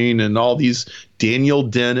Coyne and all these, Daniel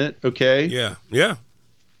Dennett, okay? Yeah.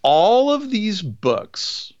 All of these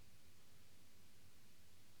books,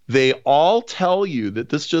 they all tell you that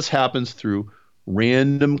this just happens through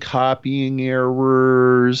random copying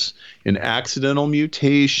errors and accidental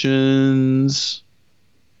mutations.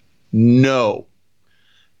 No.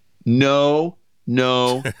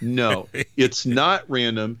 It's not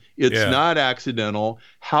random. It's not accidental.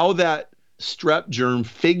 How that strep germ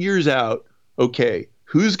figures out, okay,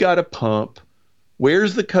 who's got a pump?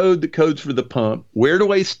 Where's the code that codes for the pump? Where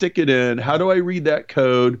do I stick it in? How do I read that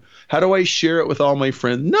code? How do I share it with all my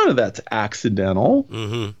friends? None of that's accidental.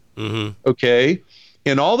 Mm-hmm. Mm-hmm. Okay.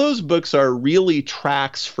 And all those books are really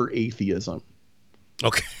tracks for atheism.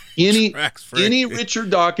 Okay. Any Richard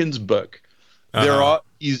Dawkins book, they're all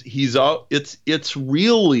it's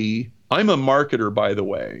really, I'm a marketer, by the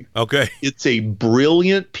way. Okay. It's a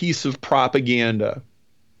brilliant piece of propaganda.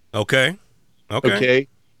 Okay.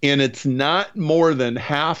 And it's not more than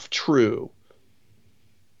half true.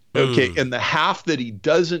 Okay. And the half that he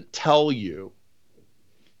doesn't tell you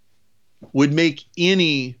would make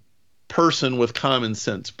any person with common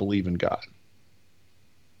sense believe in God.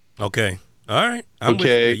 Okay. All right. I'm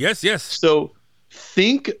okay. With you. Yes. So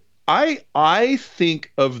I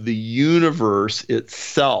think of the universe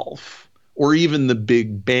itself, or even the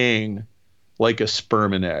Big Bang, like a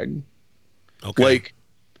sperm and egg. Okay. Like,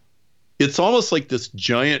 it's almost like this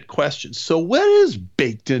giant question. So what is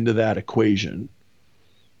baked into that equation?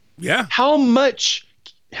 Yeah. How much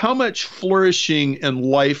flourishing and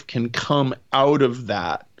life can come out of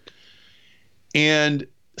that? And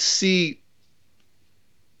see,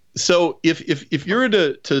 so if you're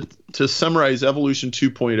to summarize evolution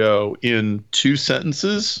 2.0 in 2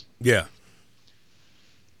 sentences, yeah,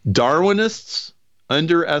 Darwinists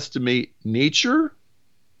underestimate nature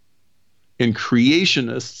and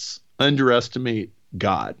creationists underestimate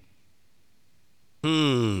God.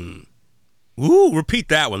 Ooh, repeat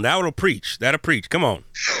that one. That'll preach. Come on.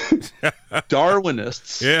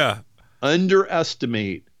 Darwinists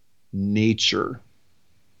underestimate nature.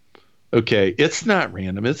 Okay, it's not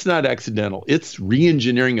random. It's not accidental. It's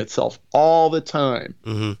re-engineering itself all the time.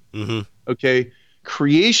 Okay,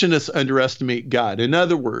 creationists underestimate God. In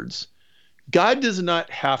other words, God does not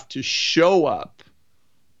have to show up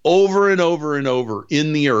over and over and over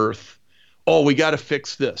in the earth. Oh, we got to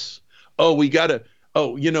fix this. Oh, we got to,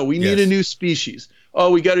 we need a new species.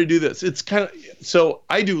 Oh, we got to do this. It's kind of, so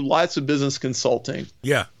I do lots of business consulting.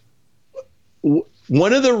 Yeah.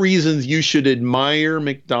 One of the reasons you should admire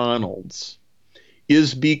McDonald's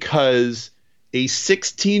is because a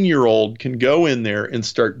 16-year-old can go in there and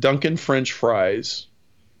start dunking French fries,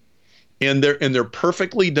 and they're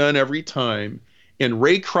perfectly done every time. And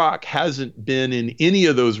Ray Kroc hasn't been in any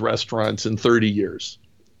of those restaurants in 30 years.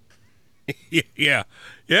 Yeah.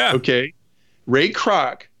 Okay. Ray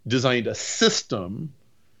Kroc designed a system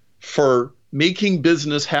for making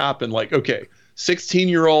business happen. Like, okay,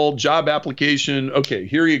 16-year-old job application. Okay,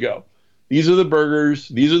 here you go. These are the burgers.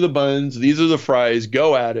 These are the buns. These are the fries.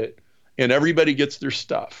 Go at it. And everybody gets their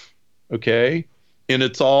stuff. Okay. And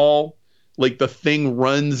it's all like the thing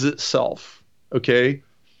runs itself. Okay.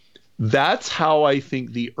 That's how I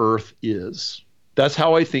think the earth is. That's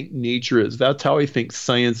how I think nature is. That's how I think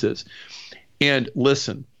science is. And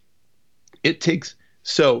listen, it takes,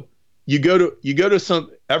 so you go to some,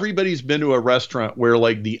 everybody's been to a restaurant where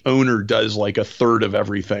like the owner does like a third of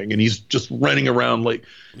everything and he's just running around like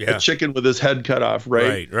a chicken with his head cut off,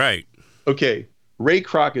 right? Right. Okay. Ray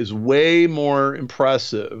Kroc is way more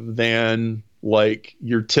impressive than like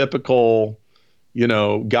your typical,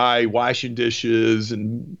 guy washing dishes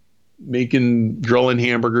and grilling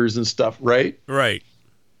hamburgers and stuff, right? Right.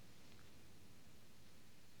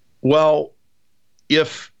 Well,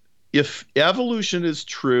 if evolution is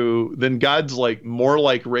true, then God's like more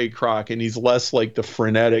like Ray Kroc, and he's less like the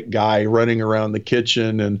frenetic guy running around the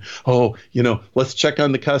kitchen and, let's check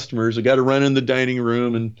on the customers. I got to run in the dining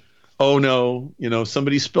room and, oh no,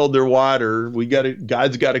 somebody spilled their water.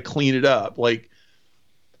 God's got to clean it up. Like,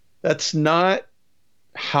 that's not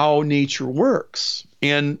how nature works.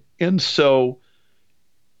 And so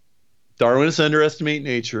Darwinists underestimate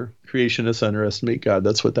nature, creationists underestimate God.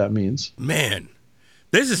 That's what that means. Man,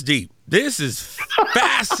 this is deep. This is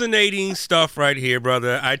fascinating stuff right here,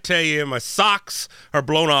 brother. I tell you, my socks are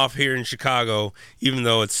blown off here in Chicago, even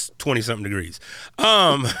though it's 20-something degrees.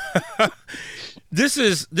 This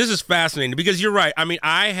is fascinating because you're right. I mean,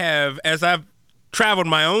 as I've traveled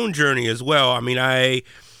my own journey as well, I mean,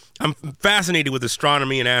 I'm fascinated with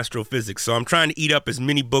astronomy and astrophysics, so I'm trying to eat up as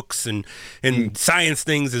many books and science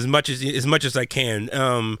things as much as I can.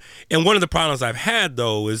 And one of the problems I've had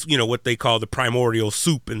though is what they call the primordial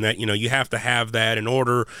soup, and that you have to have that in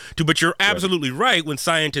order to. But you're absolutely right. When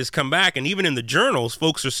scientists come back, and even in the journals,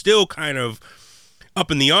 folks are still kind of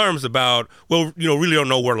up in the arms about, really don't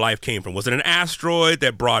know where life came from. Was it an asteroid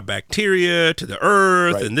that brought bacteria to the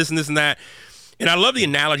Earth, and this and this and that? And I love the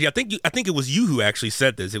analogy. I think it was you who actually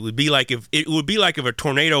said this. It would be like if a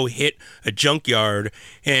tornado hit a junkyard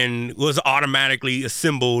and was automatically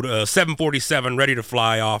assembled 747 ready to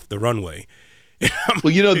fly off the runway.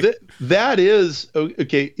 Well, that is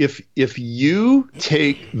okay. If you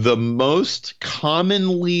take the most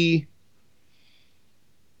commonly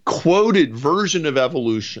quoted version of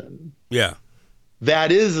evolution,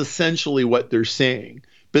 that is essentially what they're saying.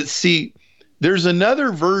 But see, there's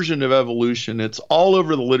another version of evolution. It's all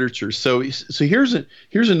over the literature. So here's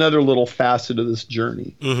another little facet of this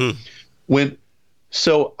journey. Mm-hmm.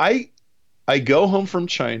 I go home from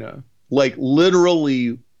China, like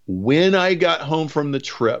literally when I got home from the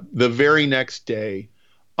trip, the very next day,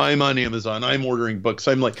 I'm on Amazon. I'm ordering books.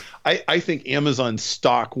 I'm like, I think Amazon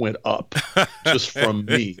stock went up just from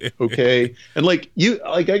me. Okay. And I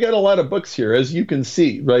got a lot of books here, as you can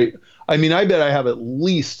see, right? I mean, I bet I have at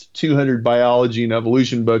least 200 biology and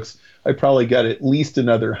evolution books. I probably got at least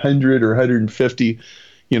another 100 or 150,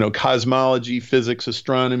 cosmology, physics,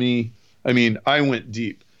 astronomy. I mean, I went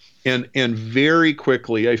deep. And very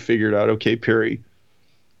quickly I figured out, okay, Perry,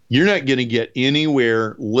 you're not going to get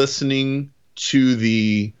anywhere listening to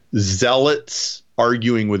the zealots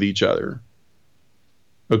arguing with each other.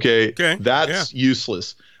 Okay. That's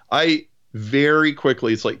useless. very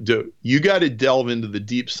quickly, it's like, dude, you got to delve into the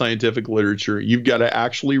deep scientific literature. You've got to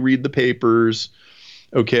actually read the papers.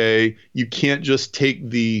 Okay. You can't just take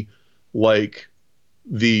the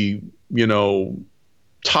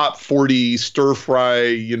top 40 stir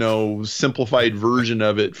fry, simplified version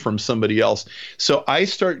of it from somebody else. So I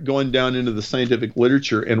start going down into the scientific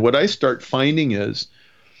literature, and what I start finding is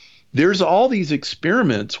there's all these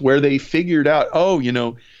experiments where they figured out,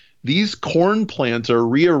 these corn plants are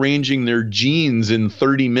rearranging their genes in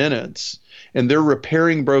 30 minutes, and they're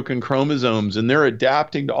repairing broken chromosomes, and they're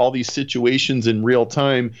adapting to all these situations in real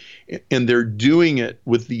time, and they're doing it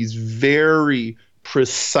with these very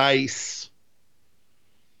precise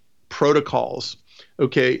protocols.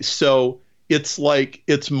 Okay, so it's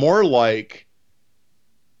more like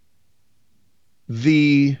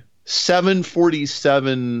the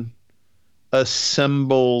 747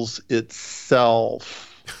 assembles itself.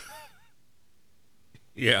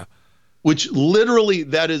 Yeah. Which literally,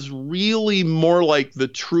 that is really more like the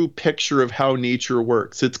true picture of how nature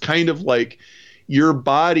works. It's kind of like your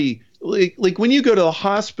body, like when you go to the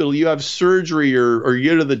hospital, you have surgery or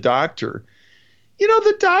you go to the doctor.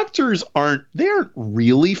 The doctors aren't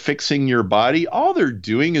really fixing your body. All they're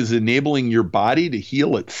doing is enabling your body to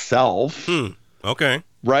heal itself. Okay.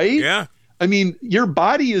 Right? Yeah. I mean, your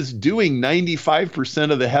body is doing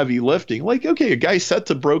 95% of the heavy lifting. Like, okay, a guy sets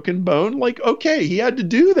a broken bone. Like, okay, he had to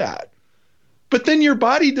do that. But then your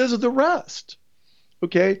body does the rest.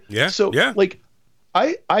 Okay? Yeah. So, yeah.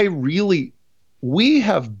 We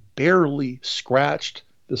have barely scratched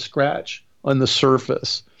the scratch on the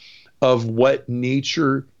surface of what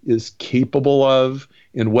nature is capable of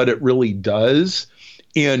and what it really does.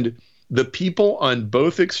 And the people on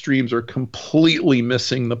both extremes are completely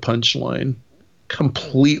missing the punchline.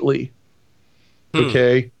 Completely.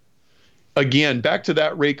 Okay? Again, back to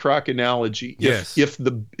that Ray Kroc analogy. Yes. If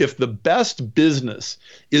the best business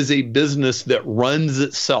is a business that runs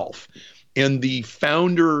itself, and the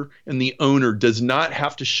founder and the owner does not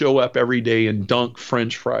have to show up every day and dunk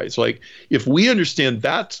French fries, like if we understand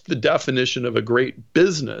that's the definition of a great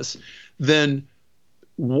business, then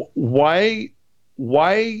why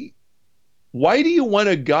do you want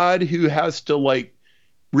a God who has to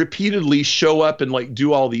repeatedly show up and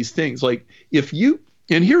do all these things? And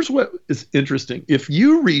here's what is interesting. If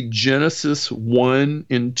you read Genesis 1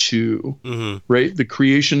 and 2, right? The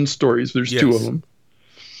creation stories, there's two of them.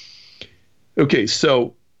 Okay,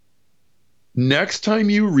 so next time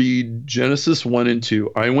you read Genesis 1 and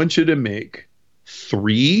 2, I want you to make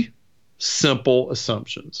 3 simple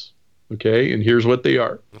assumptions. Okay, and here's what they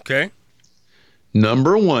are. Okay.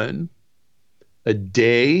 Number 1, a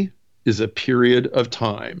day is a period of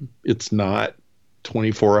time. It's not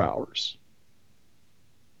 24 hours.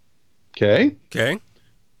 Okay? Okay.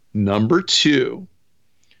 Number 2,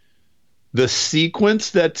 the sequence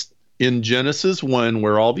that's in Genesis 1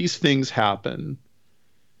 where all these things happen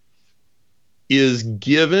is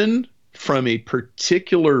given from a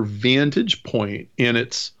particular vantage point, and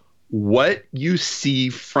it's what you see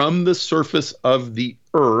from the surface of the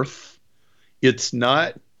earth. It's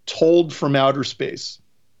not told from outer space.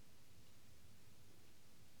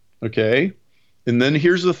 Okay? And then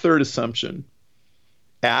here's the third assumption.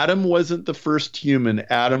 Adam wasn't the first human.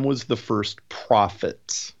 Adam was the first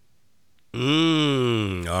prophet.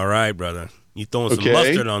 All right, brother. You throwing some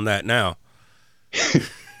mustard on that now.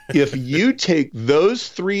 If you take those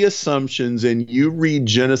 3 assumptions and you read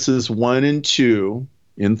Genesis 1 and 2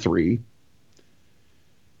 and 3,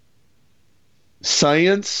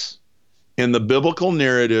 science and the biblical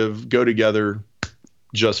narrative go together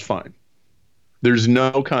just fine. There's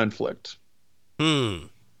no conflict. The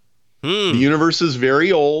universe is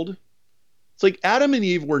very old. It's like Adam and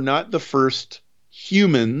Eve were not the first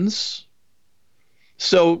humans.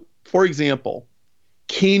 So, for example,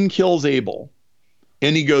 Cain kills Abel,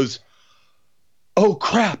 and he goes, "Oh,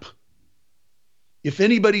 crap. If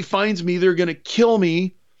anybody finds me, they're going to kill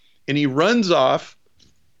me." And he runs off.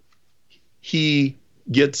 He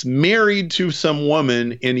gets married to some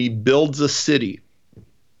woman, and he builds a city.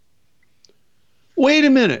 Wait a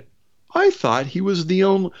minute. I thought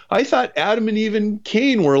Adam and Eve and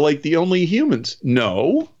Cain were the only humans.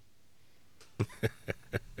 No.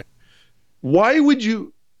 Why would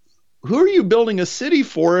you? Who are you building a city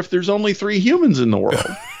for if there's only 3 humans in the world?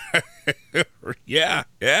 Yeah.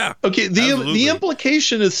 Okay, the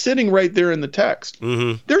implication is sitting right there in the text.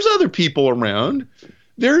 There's other people around.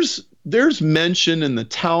 There's mention in the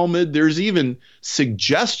Talmud. There's even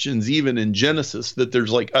suggestions, even in Genesis, that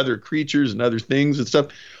there's other creatures and other things and stuff.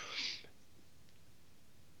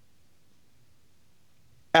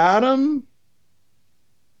 Adam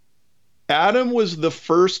Adam was the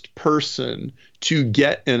first person to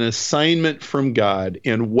get an assignment from God.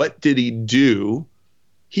 And what did he do?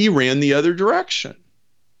 He ran the other direction.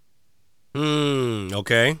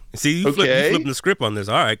 Okay. See, you flipping the script on this.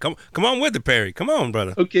 All right, come on with it, Perry. Come on,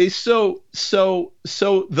 brother. Okay, so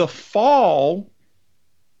the fall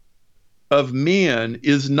of man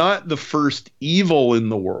is not the first evil in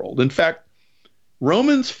the world. In fact,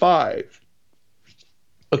 Romans 5.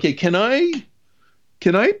 Okay, can I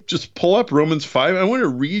just pull up Romans 5? I want to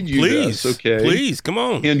read you this, okay? Please, come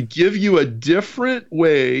on. And give you a different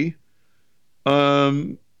way.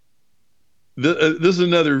 This is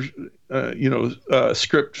another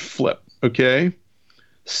script flip, okay?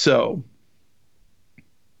 So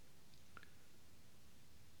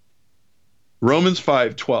Romans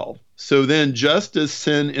 5:12. So then, just as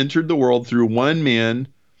sin entered the world through one man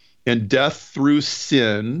and death through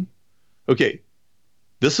sin. Okay,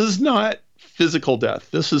 this is not physical death.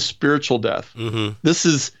 This is spiritual death. Mm-hmm. This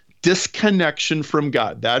is disconnection from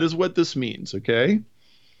God. That is what this means, okay?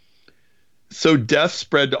 So death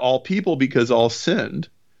spread to all people because all sinned.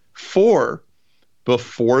 For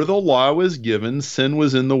before the law was given, sin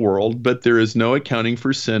was in the world, but there is no accounting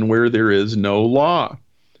for sin where there is no law.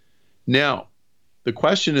 Now, the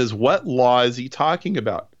question is, what law is he talking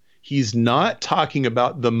about? He's not talking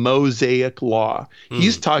about the Mosaic law.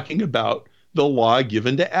 He's talking about the law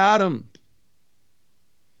given to Adam.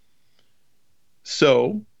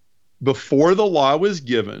 So, before the law was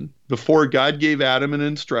given, before God gave Adam an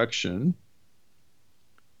instruction,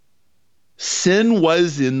 sin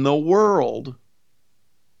was in the world.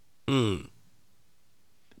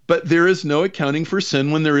 But there is no accounting for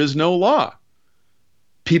sin when there is no law.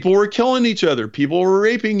 People were killing each other. People were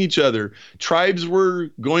raping each other. Tribes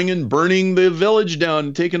were going and burning the village down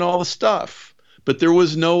and taking all the stuff. But there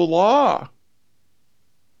was no law.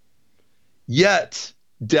 Yet,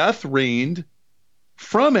 death reigned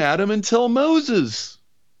from Adam until Moses.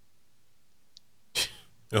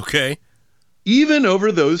 Okay. Even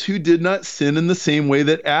over those who did not sin in the same way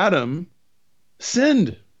that Adam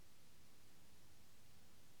sinned.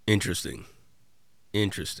 Interesting.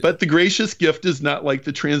 But the gracious gift is not like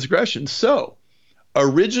the transgression. So,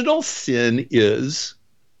 original sin is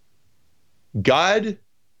God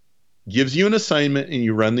gives you an assignment and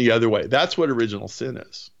you run the other way. That's what original sin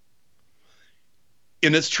is.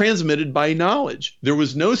 And it's transmitted by knowledge. There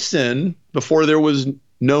was no sin before there was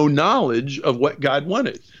no knowledge of what God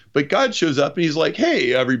wanted. But God shows up and he's like,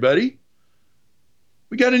 hey, everybody,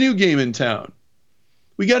 we got a new game in town.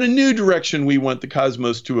 We got a new direction we want the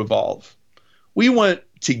cosmos to evolve. We want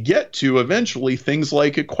to get to eventually things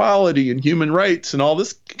like equality and human rights and all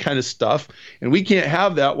this kind of stuff. And we can't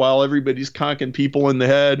have that while everybody's conking people in the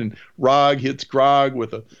head and Rog hits Grog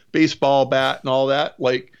with a baseball bat and all that.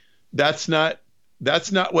 Like, that's not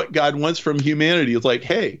what God wants from humanity. It's like,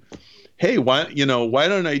 hey, why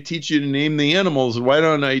don't I teach you to name the animals? And why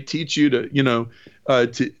don't I teach you to,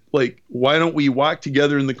 why don't we walk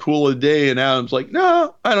together in the cool of the day? And Adam's like,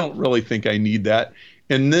 no, I don't really think I need that.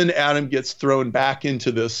 And then Adam gets thrown back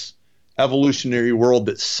into this evolutionary world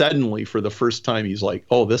that suddenly, for the first time, he's like,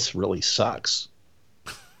 oh, this really sucks.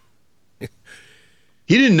 He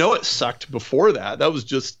didn't know it sucked before that. That was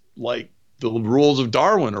just like the rules of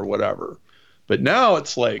Darwin or whatever. But now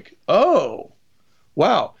it's like, oh,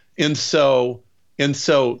 wow. And so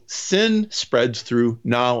sin spreads through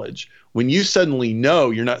knowledge. When you suddenly know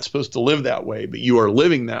you're not supposed to live that way, but you are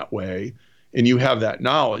living that way, and you have that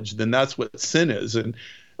knowledge, then that's what sin is. And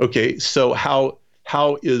okay, so how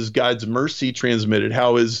is God's mercy transmitted?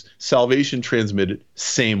 How is salvation transmitted?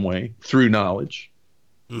 Same way, through knowledge.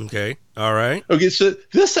 Okay, all right. Okay, so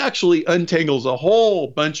this actually untangles a whole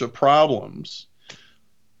bunch of problems.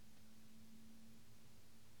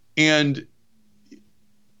 And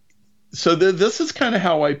so this is kind of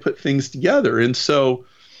how I put things together. And so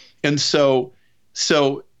there's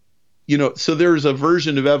a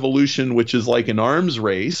version of evolution which is like an arms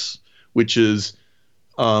race, which is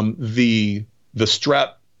the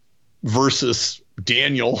strep versus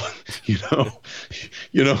Daniel,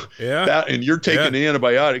 Yeah. that, and you're taking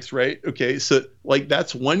antibiotics, right? Okay, so like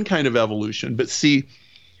that's one kind of evolution. But see,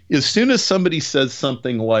 as soon as somebody says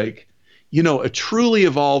something like, a truly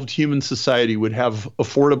evolved human society would have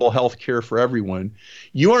affordable health care for everyone,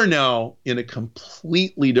 you are now in a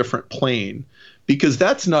completely different plane, because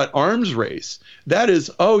that's not arms race. That is,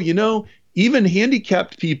 even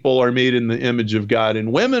handicapped people are made in the image of God,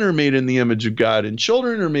 and women are made in the image of God, and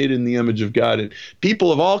children are made in the image of God, and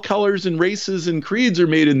people of all colors and races and creeds are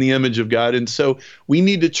made in the image of God. And so we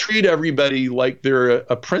need to treat everybody like they're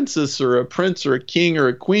a princess or a prince or a king or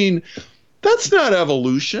a queen. That's not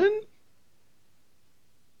evolution.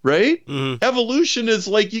 right? Evolution is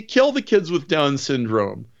like you kill the kids with Down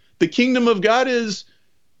syndrome. The kingdom of God is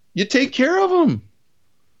you take care of them.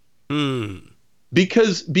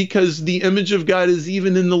 Because the image of God is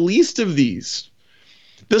even in the least of these.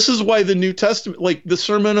 This is why the New Testament, like the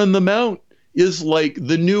Sermon on the Mount, is like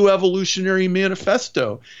the new evolutionary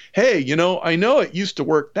manifesto. Hey, I know it used to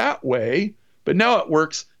work that way, but now it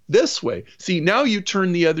works this way. See, now you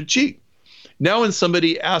turn the other cheek. Now when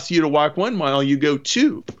somebody asks you to walk 1 mile, you go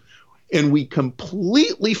 2. And we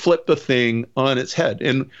completely flip the thing on its head.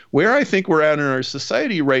 And where I think we're at in our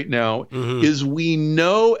society right now is we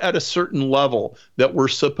know at a certain level that we're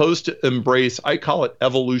supposed to embrace, I call it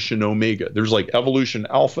evolution omega. There's like evolution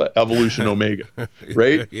alpha, evolution omega,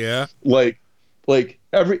 right? Yeah. Like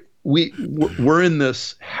we're in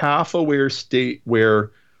this half aware state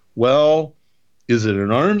where, well, is it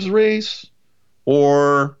an arms race,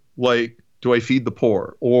 or like, do I feed the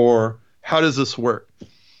poor, or how does this work?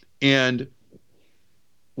 And,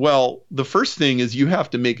 well, the first thing is you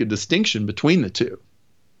have to make a distinction between the two.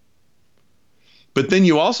 But then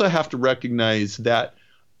you also have to recognize that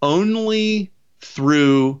only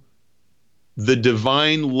through the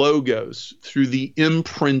divine logos, through the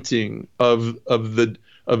imprinting of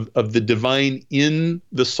the divine in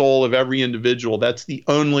the soul of every individual, that's the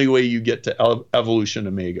only way you get to evolution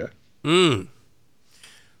omega.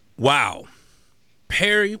 Wow.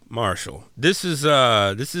 Perry Marshall, this is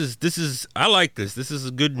I like this. This is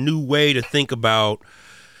a good new way to think about,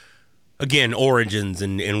 again, origins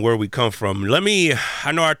and where we come from.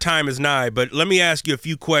 I know our time is nigh, but let me ask you a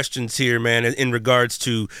few questions here, man, in regards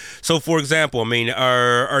to, so for example, I mean,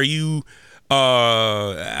 are you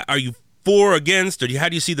for, against, or how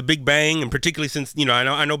do you see the Big Bang, and particularly since,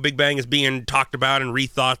 I know Big Bang is being talked about and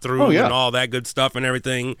rethought through and all that good stuff and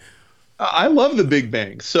everything. I love the Big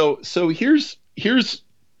Bang. So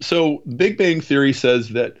Big Bang Theory says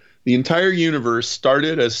that the entire universe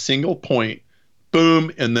started as a single point, boom,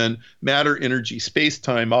 and then matter, energy,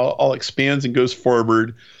 space-time all expands and goes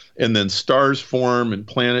forward, and then stars form and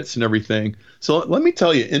planets and everything. So let me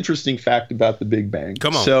tell you an interesting fact about the Big Bang.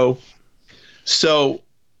 Come on. So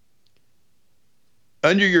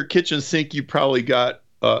under your kitchen sink, you probably got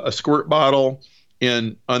a squirt bottle.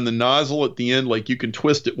 And on the nozzle at the end, like you can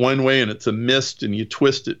twist it one way and it's a mist, and you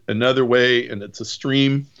twist it another way and it's a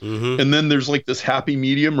stream. And then there's like this happy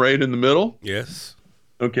medium right in the middle. Yes.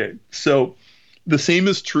 Okay. So the same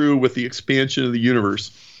is true with the expansion of the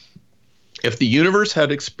universe. If the universe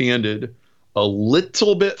had expanded a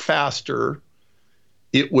little bit faster,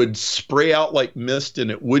 it would spray out like mist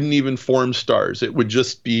and it wouldn't even form stars. It would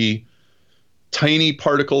just be tiny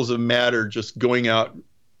particles of matter just going out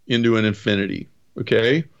into an infinity.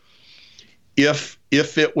 Okay. If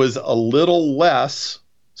it was a little less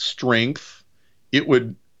strength, it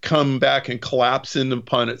would come back and collapse in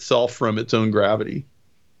upon itself from its own gravity.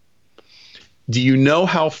 Do you know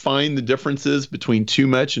how fine the difference is between too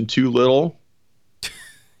much and too little?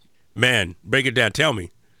 Man, break it down. Tell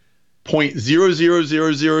me.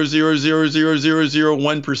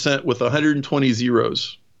 0.000000001% with 120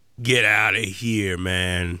 zeros. Get out of here,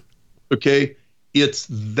 man. Okay. It's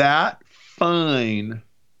that fine,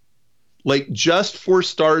 like just for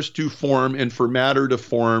stars to form and for matter to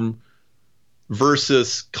form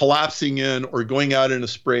versus collapsing in or going out in a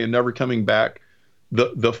spray and never coming back.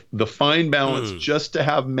 The fine balance just to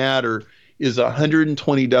have matter is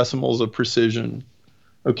 120 decimals of precision.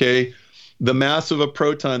 Okay. The mass of a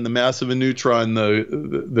proton, the mass of a neutron,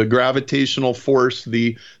 the gravitational force,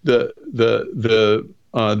 the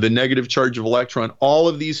negative charge of electron, all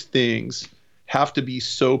of these things have to be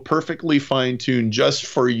so perfectly fine-tuned just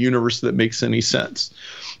for a universe that makes any sense.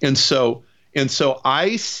 And so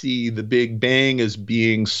I see the Big Bang as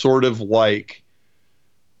being sort of like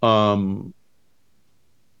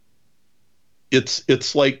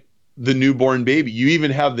it's like the newborn baby. You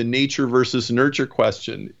even have the nature versus nurture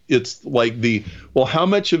question. It's like how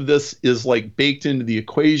much of this is like baked into the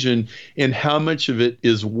equation and how much of it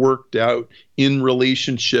is worked out in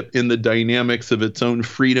relationship in the dynamics of its own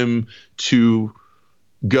freedom to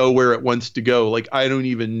go where it wants to go. Like, I don't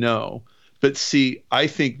even know. But see, I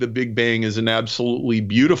think the Big Bang is an absolutely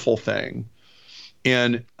beautiful thing.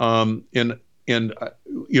 And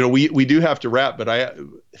we do have to wrap, but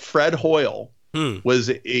Fred Hoyle was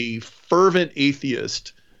a fervent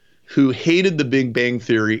atheist who hated the Big Bang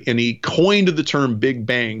Theory, and he coined the term Big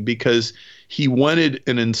Bang because he wanted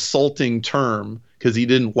an insulting term because he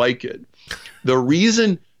didn't like it. The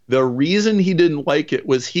reason he didn't like it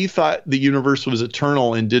was he thought the universe was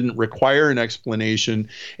eternal and didn't require an explanation.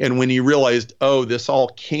 And when he realized, oh, this all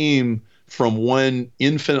came from one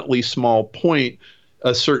infinitely small point,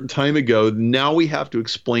 a certain time ago. Now we have to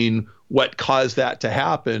explain what caused that to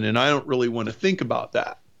happen, and I don't really want to think about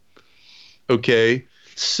that. Okay,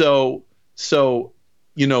 so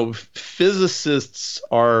physicists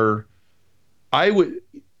are.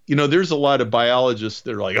 There's a lot of biologists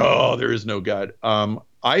that are like, oh, there is no God.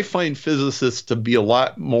 I find physicists to be a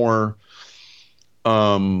lot more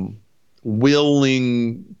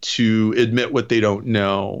willing to admit what they don't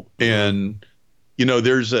know. And,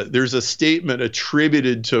 there's a statement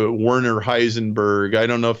attributed to Werner Heisenberg. I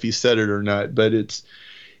don't know if he said it or not, but it's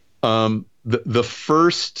the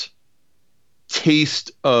first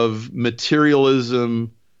taste of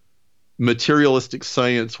materialistic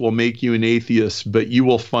science will make you an atheist, but you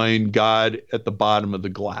will find God at the bottom of the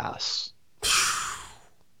glass.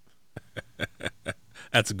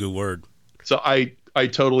 That's a good word. So I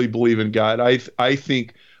totally believe in God. I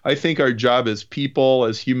think our job as people,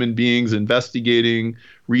 as human beings, investigating,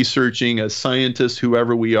 researching, as scientists,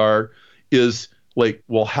 whoever we are, is like,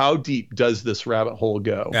 well, how deep does this rabbit hole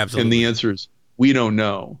go? Absolutely. And the answer is, we don't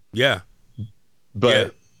know. Yeah.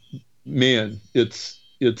 But man, it's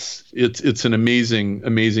an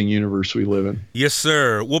amazing universe we live in. Yes,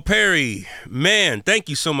 sir. Well, Perry, man, thank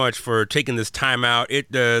you so much for taking this time out.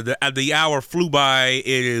 The hour flew by. It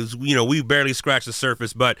is, we barely scratched the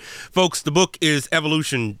surface. But folks, the book is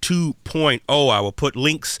Evolution 2.0. I will put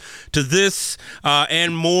links to this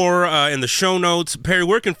and more in the show notes. Perry,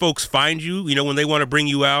 where can folks find you? When they want to bring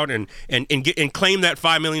you out and claim that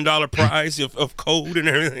 $5 million prize of code and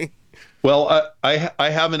everything. Well, I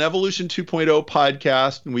have an Evolution 2.0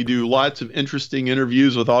 podcast, and we do lots of interesting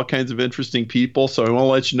interviews with all kinds of interesting people. So I want to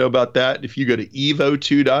let you know about that. If you go to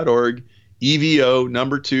evo2.org,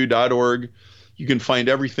 EVO2.org, you can find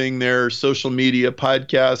everything there: social media,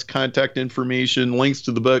 podcasts, contact information, links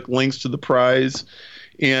to the book, links to the prize.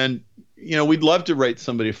 And, we'd love to write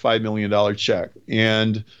somebody a $5 million check.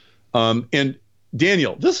 And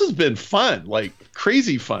Daniel, this has been fun, like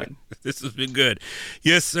crazy fun. This has been good.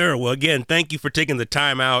 Yes, sir. Well, again, thank you for taking the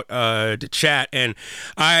time out to chat. And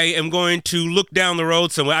I am going to look down the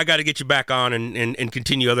road. So I got to get you back on and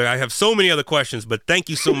continue I have so many other questions, but thank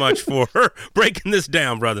you so much for breaking this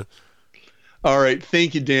down, brother. All right.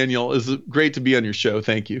 Thank you, Daniel. It's great to be on your show.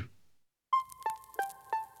 Thank you.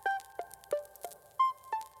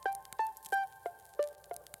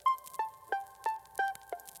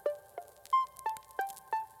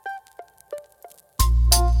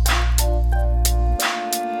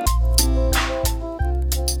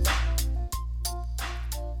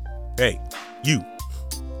 Hey, you.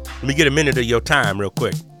 Let me get a minute of your time real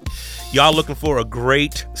quick. Y'all looking for a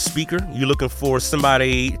great speaker? You looking for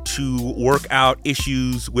somebody to work out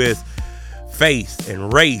issues with faith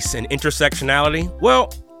and race and intersectionality?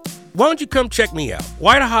 Well, why don't you come check me out?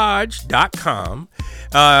 whitehodge.com.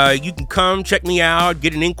 You can come check me out,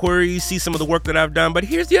 get an inquiry, see some of the work that I've done. But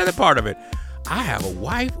here's the other part of it. I have a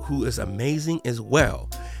wife who is amazing as well.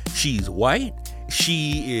 She's white.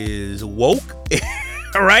 She is woke.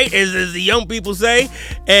 Right, as the young people say,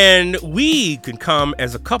 and we can come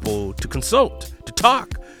as a couple to consult, to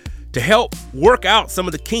talk, to help work out some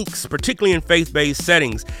of the kinks, particularly in faith-based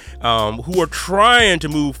settings, who are trying to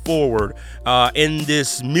move forward in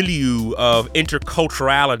this milieu of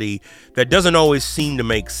interculturality that doesn't always seem to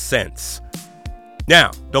make sense.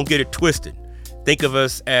 Now, don't get it twisted. Think of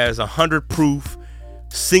us as 100 proof,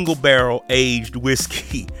 single barrel aged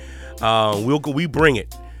whiskey. We bring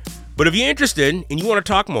it. But if you're interested and you want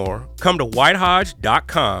to talk more, come to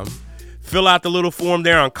whitehodge.com, fill out the little form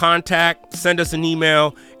there on contact, send us an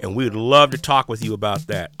email, and we'd love to talk with you about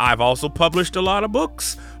that. I've also published a lot of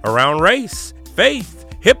books around race, faith,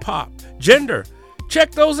 hip hop, gender.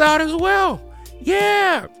 Check those out as well.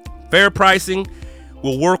 Yeah. Fair pricing.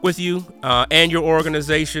 We'll work with you and your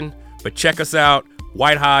organization, but check us out,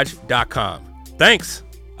 whitehodge.com. Thanks.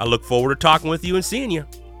 I look forward to talking with you and seeing you.